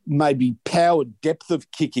maybe power depth of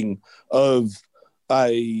kicking of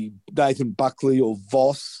a Nathan Buckley or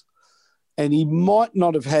Voss, and he might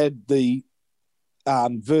not have had the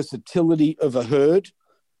versatility of a Hurd,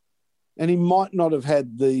 and he might not have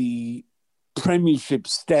had the premiership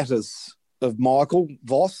status of Michael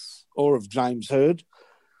Voss or of James Hurd.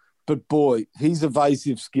 But boy, his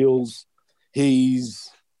evasive skills, his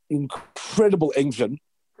incredible engine,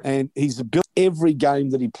 and his ability, every game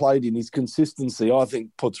that he played in, his consistency, I think,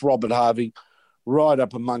 puts Robert Harvey right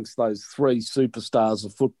up amongst those 3 superstars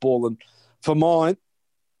of football. And for mine,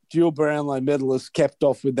 dual Brownlow medalist, capped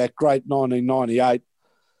off with that great 1998,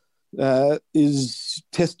 is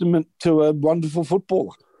testament to a wonderful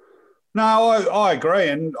footballer. No, I agree.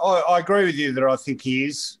 And I agree with you that I think he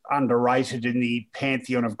is underrated in the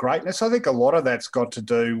pantheon of greatness. I think a lot of that's got to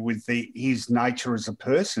do with his nature as a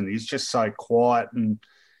person. He's just so quiet and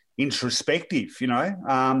introspective, You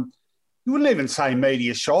wouldn't even say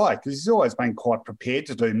media shy, because he's always been quite prepared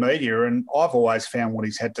to do media. And I've always found what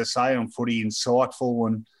he's had to say on footy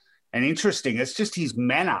insightful and interesting. It's just his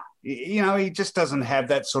manner. You know, he just doesn't have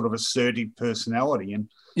that sort of assertive personality. And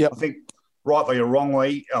I think rightly or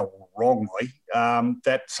wrongly,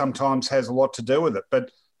 that sometimes has a lot to do with it.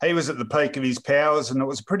 But he was at the peak of his powers, and it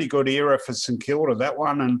was a pretty good era for St Kilda, that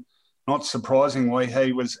one. And not surprisingly,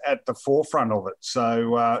 he was at the forefront of it.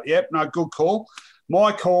 So, good call.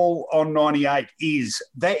 My call on 98 is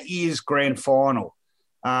grand final.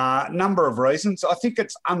 Number of reasons. I think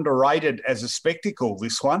it's underrated as a spectacle,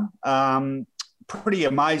 this one. Pretty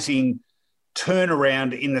amazing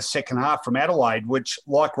turnaround in the second half from Adelaide, which,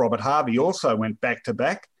 like Robert Harvey, also went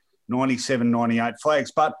back-to-back, 97, 98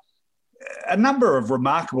 flags. But a number of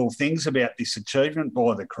remarkable things about this achievement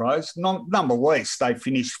by the Crows. Number least, they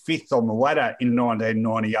finished fifth on the ladder in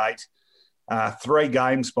 1998, 3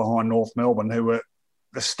 games behind North Melbourne, who were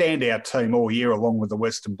the standout team all year, along with the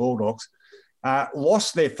Western Bulldogs.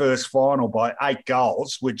 Lost their first final by 8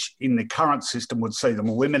 goals, which in the current system would see them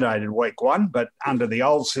eliminated week 1, but under the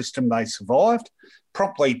old system they survived.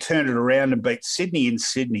 Promptly turned it around and beat Sydney in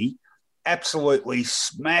Sydney. Absolutely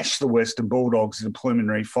smashed the Western Bulldogs in the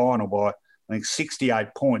preliminary final by, I think, 68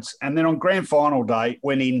 points. And then on grand final day,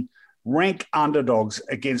 went in rank underdogs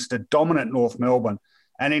against a dominant North Melbourne.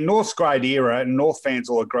 And in North's great era, and North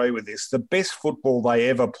fans will agree with this, the best football they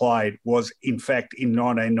ever played was, in fact, in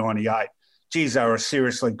 1998. Geez, they were a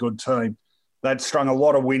seriously good team. They'd strung a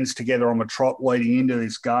lot of wins together on the trot leading into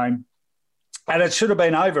this game. And it should have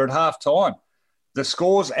been over at half-time. The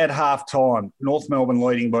scores at half-time, North Melbourne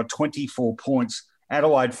leading by 24 points,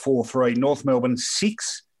 Adelaide 4-3, North Melbourne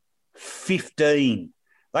 6-15.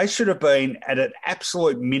 They should have been at an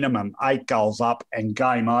absolute minimum 8 goals up and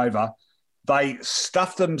game over. They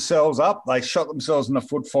stuffed themselves up. They shot themselves in the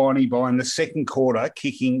foot finally by, in the second quarter,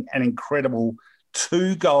 kicking an incredible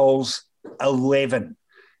 2 goals 11.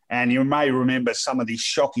 And you may remember some of these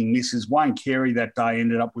shocking misses. Wayne Carey that day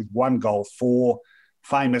ended up with 1 goal 4,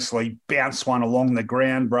 famously bounced one along the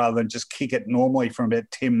ground rather than just kick it normally from about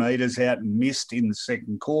 10 metres out and missed in the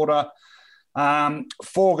second quarter. 4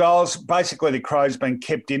 goals. Basically, the Crows been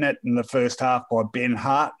kept in it in the first half by Ben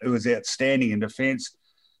Hart, who was outstanding in defence.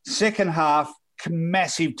 Second half,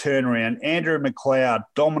 massive turnaround. Andrew McLeod,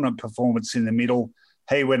 dominant performance in the middle.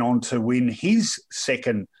 He went on to win his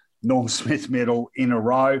second Norm Smith medal in a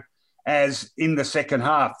row, as in the second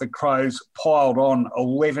half, the Crows piled on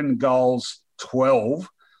 11 goals, 12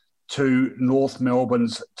 to North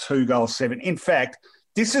Melbourne's 2 goals, 7. In fact,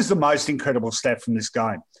 this is the most incredible stat from this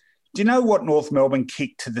game. Do you know what North Melbourne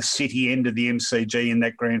kicked to the City end of the MCG in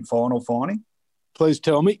that grand final, Finey? Please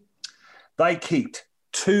tell me. They kicked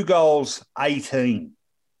 2 goals, 18.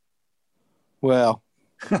 Wow.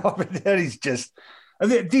 That is just...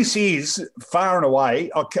 This is far and away,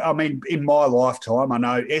 I mean, in my lifetime, I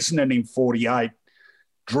know Essendon in 48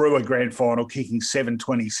 drew a grand final kicking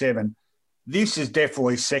 7-27. This is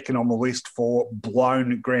definitely second on the list for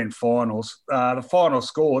blown grand finals. The final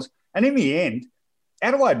scores, and in the end,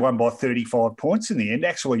 Adelaide won by 35 points in the end,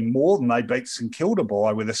 actually more than they beat St Kilda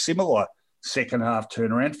by, with a similar second half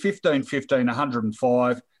turnaround, 15-15,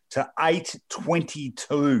 105 to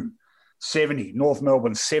 8-22. 70. North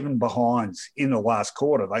Melbourne 7 behinds in the last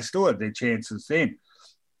quarter. They still had their chances then.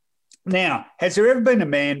 Now, has there ever been a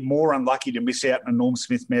man more unlucky to miss out on a Norm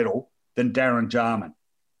Smith medal than Darren Jarman?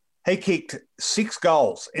 He kicked 6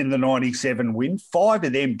 goals in the 97 win, 5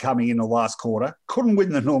 of them coming in the last quarter, couldn't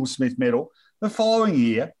win the Norm Smith medal. The following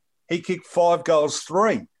year, he kicked 5 goals,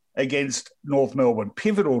 3 against North Melbourne,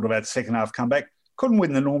 pivotal to that second half comeback, couldn't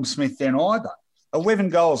win the Norm Smith then either. 11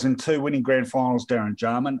 goals in 2 winning grand finals, Darren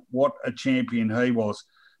Jarman. What a champion he was.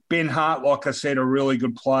 Ben Hart, like I said, a really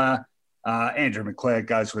good player. Andrew McLeod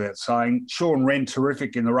goes without saying. Sean Wren,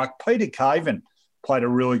 terrific in the ruck. Peter Caven played a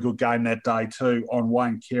really good game that day too on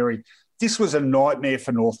Wayne Carey. This was a nightmare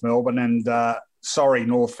for North Melbourne, and sorry,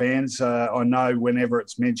 North fans. I know whenever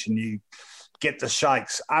it's mentioned you get the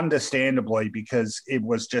shakes, understandably, because it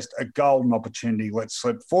was just a golden opportunity let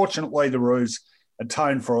slip. Fortunately, the Roos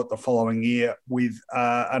atoned for it the following year with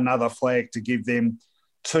another flag to give them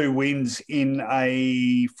 2 wins in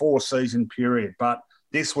a 4-season period. But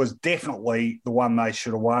this was definitely the one they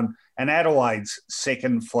should have won. And Adelaide's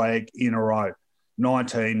second flag in a row,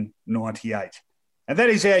 1998. And that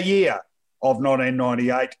is our year of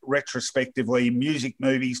 1998, retrospectively, music,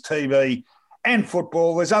 movies, TV and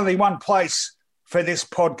football. There's only one place for this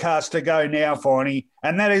podcast to go now, Finey,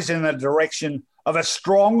 and that is in the direction of a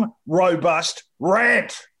strong, robust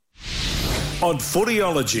rant. On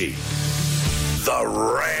Footyology, the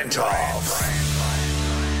Rant Off.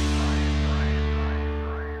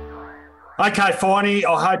 Okay, Finey,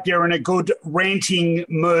 I hope you're in a good ranting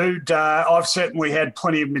mood. I've certainly had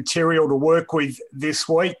plenty of material to work with this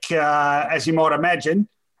week. As you might imagine,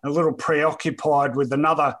 a little preoccupied with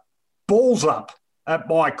another balls up at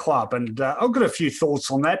my club. And I've got a few thoughts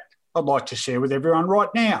on that I'd like to share with everyone right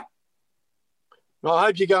now. Well, I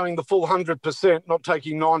hope you're going the full 100%, not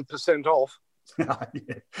taking 9% off. Yeah.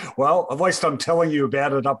 Well, at least I'm telling you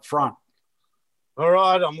about it up front. All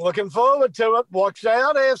right, I'm looking forward to it. Watch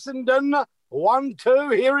out, Essendon.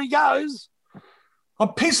 1-2, here he goes. I'm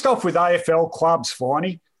pissed off with AFL clubs,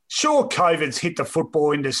 Finey. Sure, COVID's hit the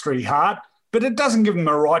football industry hard, but it doesn't give them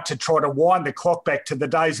a right to try to wind the clock back to the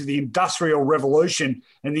days of the Industrial Revolution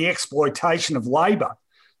and the exploitation of labour.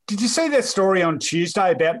 Did you see that story on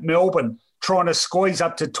Tuesday about Melbourne trying to squeeze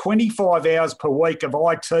up to 25 hours per week of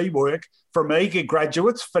IT work from eager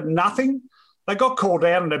graduates for nothing? They got called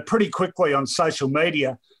out on it pretty quickly on social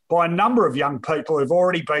media by a number of young people who've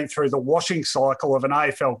already been through the washing cycle of an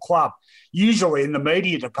AFL club, usually in the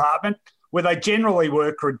media department, where they generally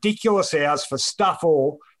work ridiculous hours for stuff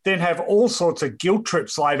all, then have all sorts of guilt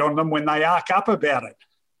trips laid on them when they arc up about it.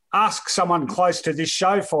 Ask someone close to this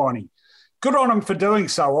show, Finey. Good on them for doing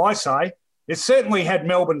so, I say. It certainly had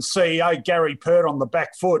Melbourne's CEO, Gary Pert, on the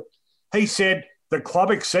back foot. He said, the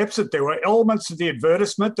club accepts that there were elements of the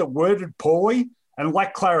advertisement that worded poorly and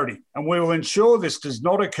lacked clarity, and we will ensure this does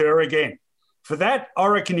not occur again. For that, I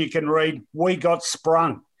reckon you can read, we got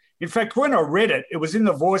sprung. In fact, when I read it, it was in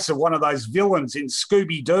the voice of one of those villains in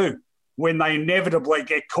Scooby-Doo when they inevitably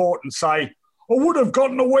get caught and say, I would have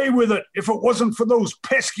gotten away with it if it wasn't for those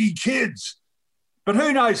pesky kids. But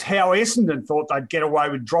who knows how Essendon thought they'd get away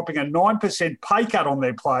with dropping a 9% pay cut on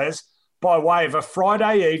their players by way of a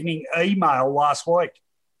Friday evening email last week.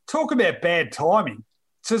 Talk about bad timing.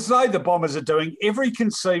 It's as though the Bombers are doing every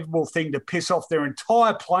conceivable thing to piss off their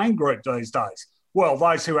entire playing group these days. Well,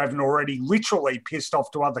 those who haven't already literally pissed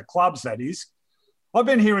off to other clubs, that is. I've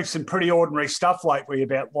been hearing some pretty ordinary stuff lately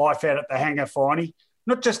about life out at the hangar, Finey,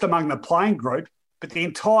 not just among the playing group, but the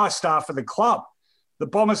entire staff of the club. The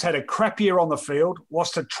Bombers had a crap year on the field,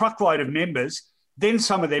 lost a truckload of members, then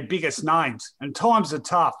some of their biggest names, and times are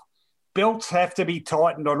tough. Belts have to be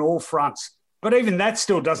tightened on all fronts. But even that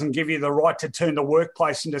still doesn't give you the right to turn the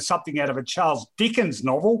workplace into something out of a Charles Dickens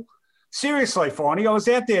novel. Seriously, Finey, I was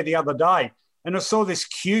out there the other day and I saw this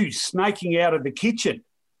queue snaking out of the kitchen.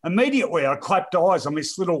 Immediately, I clapped eyes on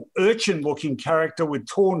this little urchin-looking character with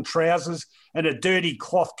torn trousers and a dirty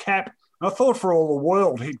cloth cap. And I thought for all the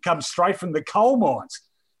world he'd come straight from the coal mines.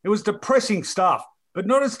 It was depressing stuff, but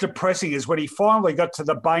not as depressing as when he finally got to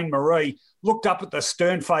the bain-marie, looked up at the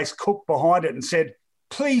stern-faced cook behind it and said,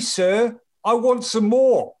 please, sir, I want some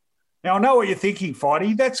more. Now, I know what you're thinking,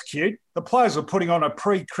 Finey. That's cute. The players were putting on a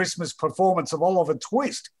pre-Christmas performance of Oliver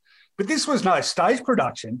Twist. But this was no stage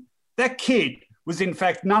production. That kid was, in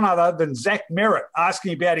fact, none other than Zach Merritt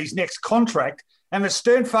asking about his next contract, and the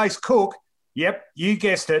stern-faced cook, yep, you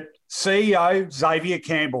guessed it, CEO Xavier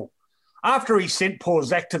Campbell. After he sent poor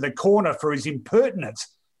Zach to the corner for his impertinence,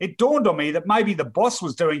 it dawned on me that maybe the boss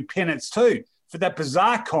was doing penance too for that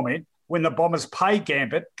bizarre comment when the Bombers' pay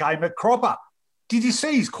gambit came a cropper. Did you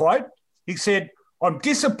see his quote? He said, I'm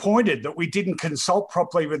disappointed that we didn't consult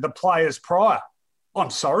properly with the players prior. I'm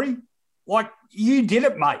sorry? Like, you did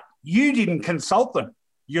it, mate. You didn't consult them.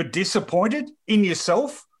 You're disappointed in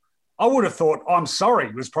yourself? I would have thought I'm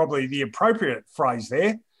sorry was probably the appropriate phrase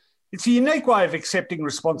there. It's a unique way of accepting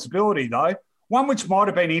responsibility, though, one which might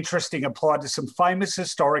have been interesting applied to some famous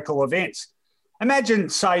historical events. Imagine,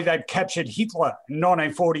 say, they'd captured Hitler in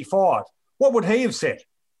 1945. What would he have said?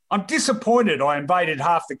 I'm disappointed I invaded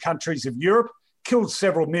half the countries of Europe, killed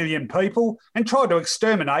several million people, and tried to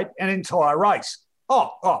exterminate an entire race.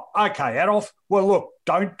 Oh, okay, Adolf. Well, look,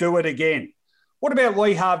 don't do it again. What about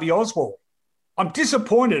Lee Harvey Oswald? I'm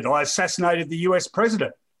disappointed I assassinated the US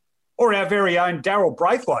president. Or our very own Darryl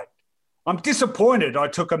Braithwaite. I'm disappointed I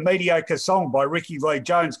took a mediocre song by Ricky Lee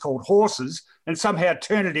Jones called Horses and somehow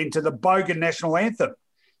turned it into the bogan national anthem.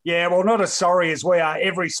 Yeah, well, not as sorry as we are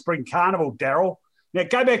every spring carnival, Darryl. Now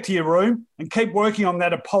go back to your room and keep working on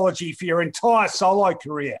that apology for your entire solo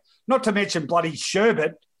career, not to mention bloody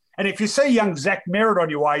Sherbet. And if you see young Zach Merritt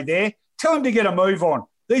on your way there, tell him to get a move on.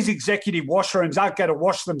 These executive washrooms aren't going to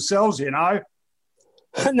wash themselves, you know.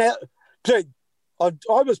 Now, gee, I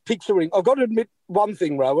was picturing, I've got to admit one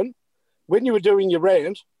thing, Rowan. When you were doing your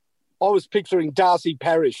rant, I was picturing Darcy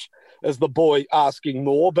Parish as the boy asking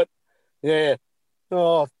more. But, yeah,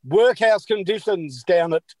 workhouse conditions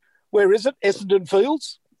down at, where is it, Essendon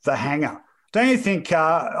Fields? The hangar. Don't you think,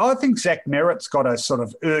 I think Zach Merritt's got a sort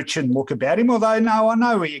of urchin look about him, although, no, I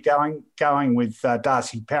know where you're going with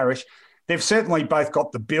Darcy Parish. they've certainly both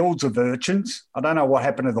got the builds of urchins. I don't know what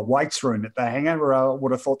happened to the weights room at the hangar. I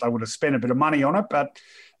would have thought they would have spent a bit of money on it, but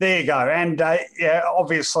there you go. And,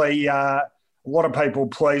 obviously a lot of people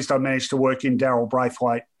pleased I managed to work in Daryl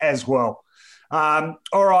Braithwaite as well. All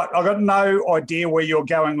right, I've got no idea where you're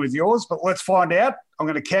going with yours, but let's find out. I'm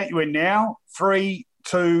going to count you in now. 3,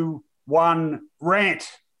 2, 1, rant.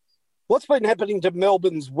 What's been happening to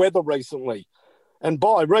Melbourne's weather recently? And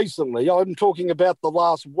by recently, I'm talking about the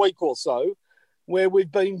last week or so, where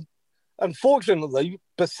we've been, unfortunately,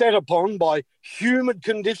 beset upon by humid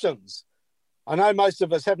conditions. I know most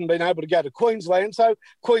of us haven't been able to go to Queensland, so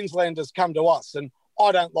Queensland has come to us, and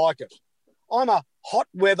I don't like it. I'm a hot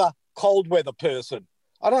weather, cold weather person.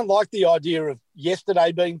 I don't like the idea of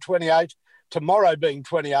yesterday being 28, tomorrow being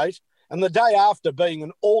 28, and the day after being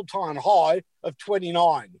an all-time high of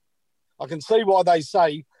 29. I can see why they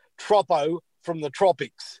say tropo from the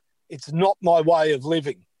tropics. It's not my way of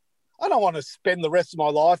living. I don't want to spend the rest of my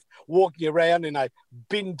life walking around in a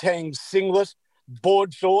bintang singlet,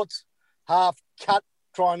 board shorts, half cut,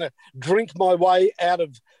 trying to drink my way out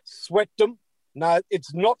of sweatdom. No,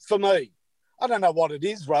 it's not for me. I don't know what it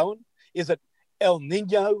is, Rowan. Is it El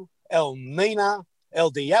Nino, El Nina,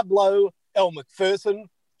 El Diablo, El McPherson?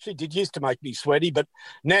 She did used to make me sweaty, but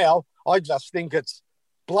now I just think it's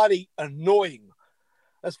bloody annoying.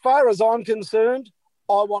 As far as I'm concerned,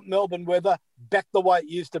 I want Melbourne weather back the way it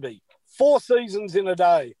used to be. 4 seasons in a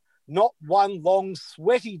day, not one long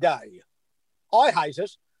sweaty day. I hate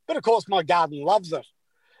it, but of course my garden loves it.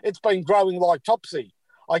 It's been growing like topsy.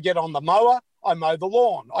 I get on the mower, I mow the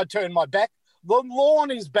lawn. I turn my back, the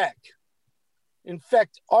lawn is back. In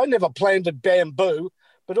fact, I never planted bamboo,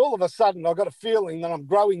 but all of a sudden I got a feeling that I'm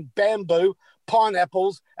growing bamboo,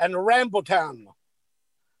 pineapples and rambutan.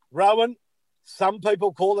 Rowan, some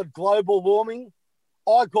people call it global warming.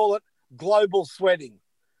 I call it global sweating,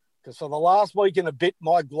 because for the last week and a bit,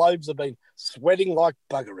 my globes have been sweating like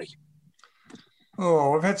buggery.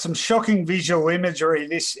 Oh, we've had some shocking visual imagery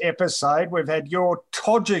this episode. We've had your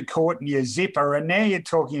todger caught in your zipper, and now you're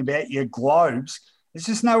talking about your globes. There's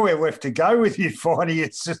just nowhere left to go with you, Finey.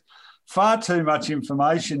 It's just far too much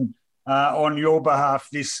information on your behalf,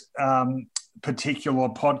 this particular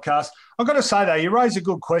podcast. I've got to say, though, you raise a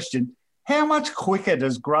good question. How much quicker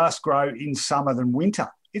does grass grow in summer than winter?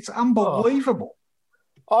 It's unbelievable.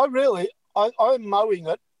 I'm mowing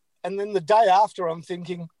it, and then the day after I'm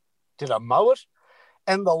thinking, did I mow it?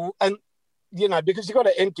 And because you've got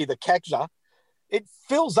to empty the cactus, it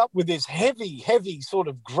fills up with this heavy sort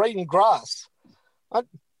of green grass. Are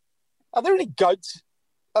there any goats?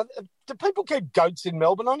 Do people keep goats in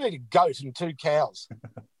Melbourne? I need a goat and 2 cows.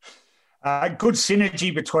 Good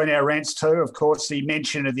synergy between our rants too. Of course, the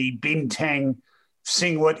mention of the bintang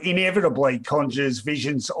singlet inevitably conjures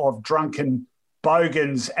visions of drunken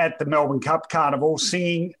bogans at the Melbourne Cup Carnival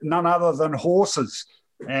singing none other than horses.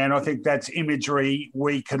 And I think that's imagery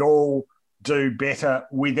we could all do better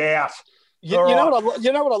without. You know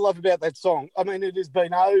what I love about that song? I mean, it has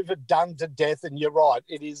been overdone to death, and you're right.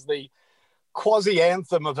 It is the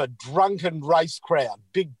quasi-anthem of a drunken race crowd.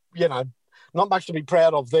 Big, not much to be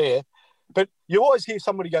proud of there. But you always hear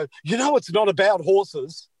somebody go, it's not about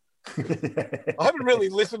horses. I haven't really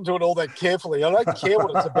listened to it all that carefully. I don't care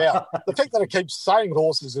what it's about. The fact that it keeps saying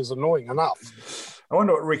horses is annoying enough. I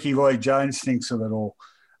wonder what Ricky Lloyd Jones thinks of it all.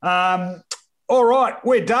 All right,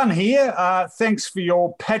 we're done here. Thanks for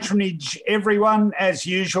your patronage, everyone. As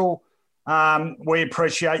usual, we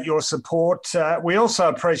appreciate your support. We also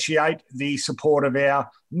appreciate the support of our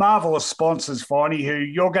marvellous sponsors, Finey, who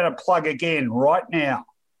you're going to plug again right now.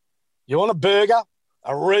 You want a burger,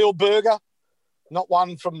 a real burger, not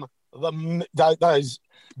one from those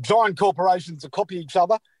giant corporations that copy each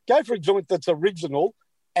other? Go for a joint that's original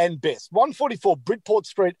and best. 144 Bridport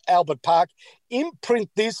Street, Albert Park. Imprint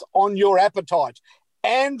this on your appetite.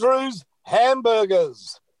 Andrew's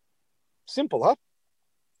Hamburgers. Simple, huh?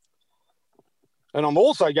 And I'm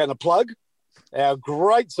also going to plug our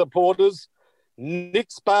great supporters, Nick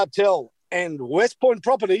Spartel and West Point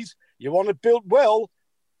Properties. You want it built well,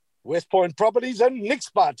 West Point Properties and Nick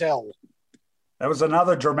Spartel. That was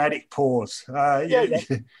another dramatic pause.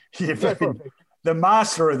 You've been the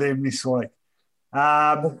master of them this week.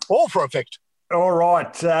 All for effect. All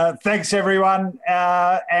right. Thanks, everyone.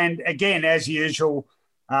 And again, as usual,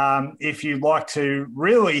 if you'd like to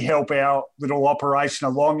really help our little operation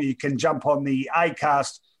along, you can jump on the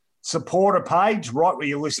Acast supporter page right where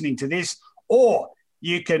you're listening to this, or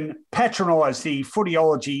you can patronise the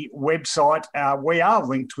Footyology website. We are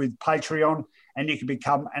linked with Patreon, and you can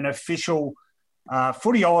become an official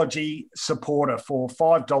Footyology supporter for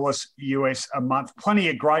 $5 US a month. Plenty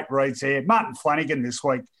of great reads there. Martin Flanagan this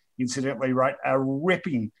week incidentally wrote a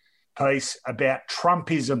ripping piece about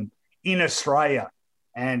Trumpism in Australia.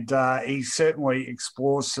 And he certainly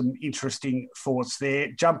explores some interesting thoughts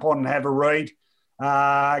there. Jump on and have a read.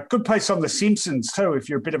 Good piece on The Simpsons too, if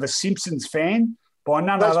you're a bit of a Simpsons fan.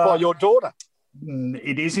 That's by your daughter.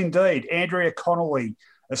 It is indeed. Andrea Connolly,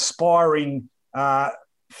 aspiring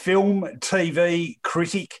film, TV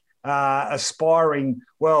critic, aspiring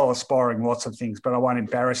lots of things, but I won't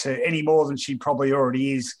embarrass her any more than she probably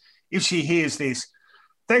already is if she hears this.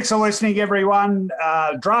 Thanks for listening, everyone.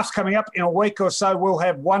 Draft's coming up in a week or so. We'll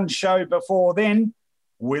have one show before then.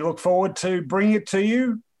 We look forward to bringing it to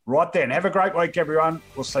you right then. Have a great week, everyone.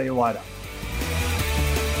 We'll see you later.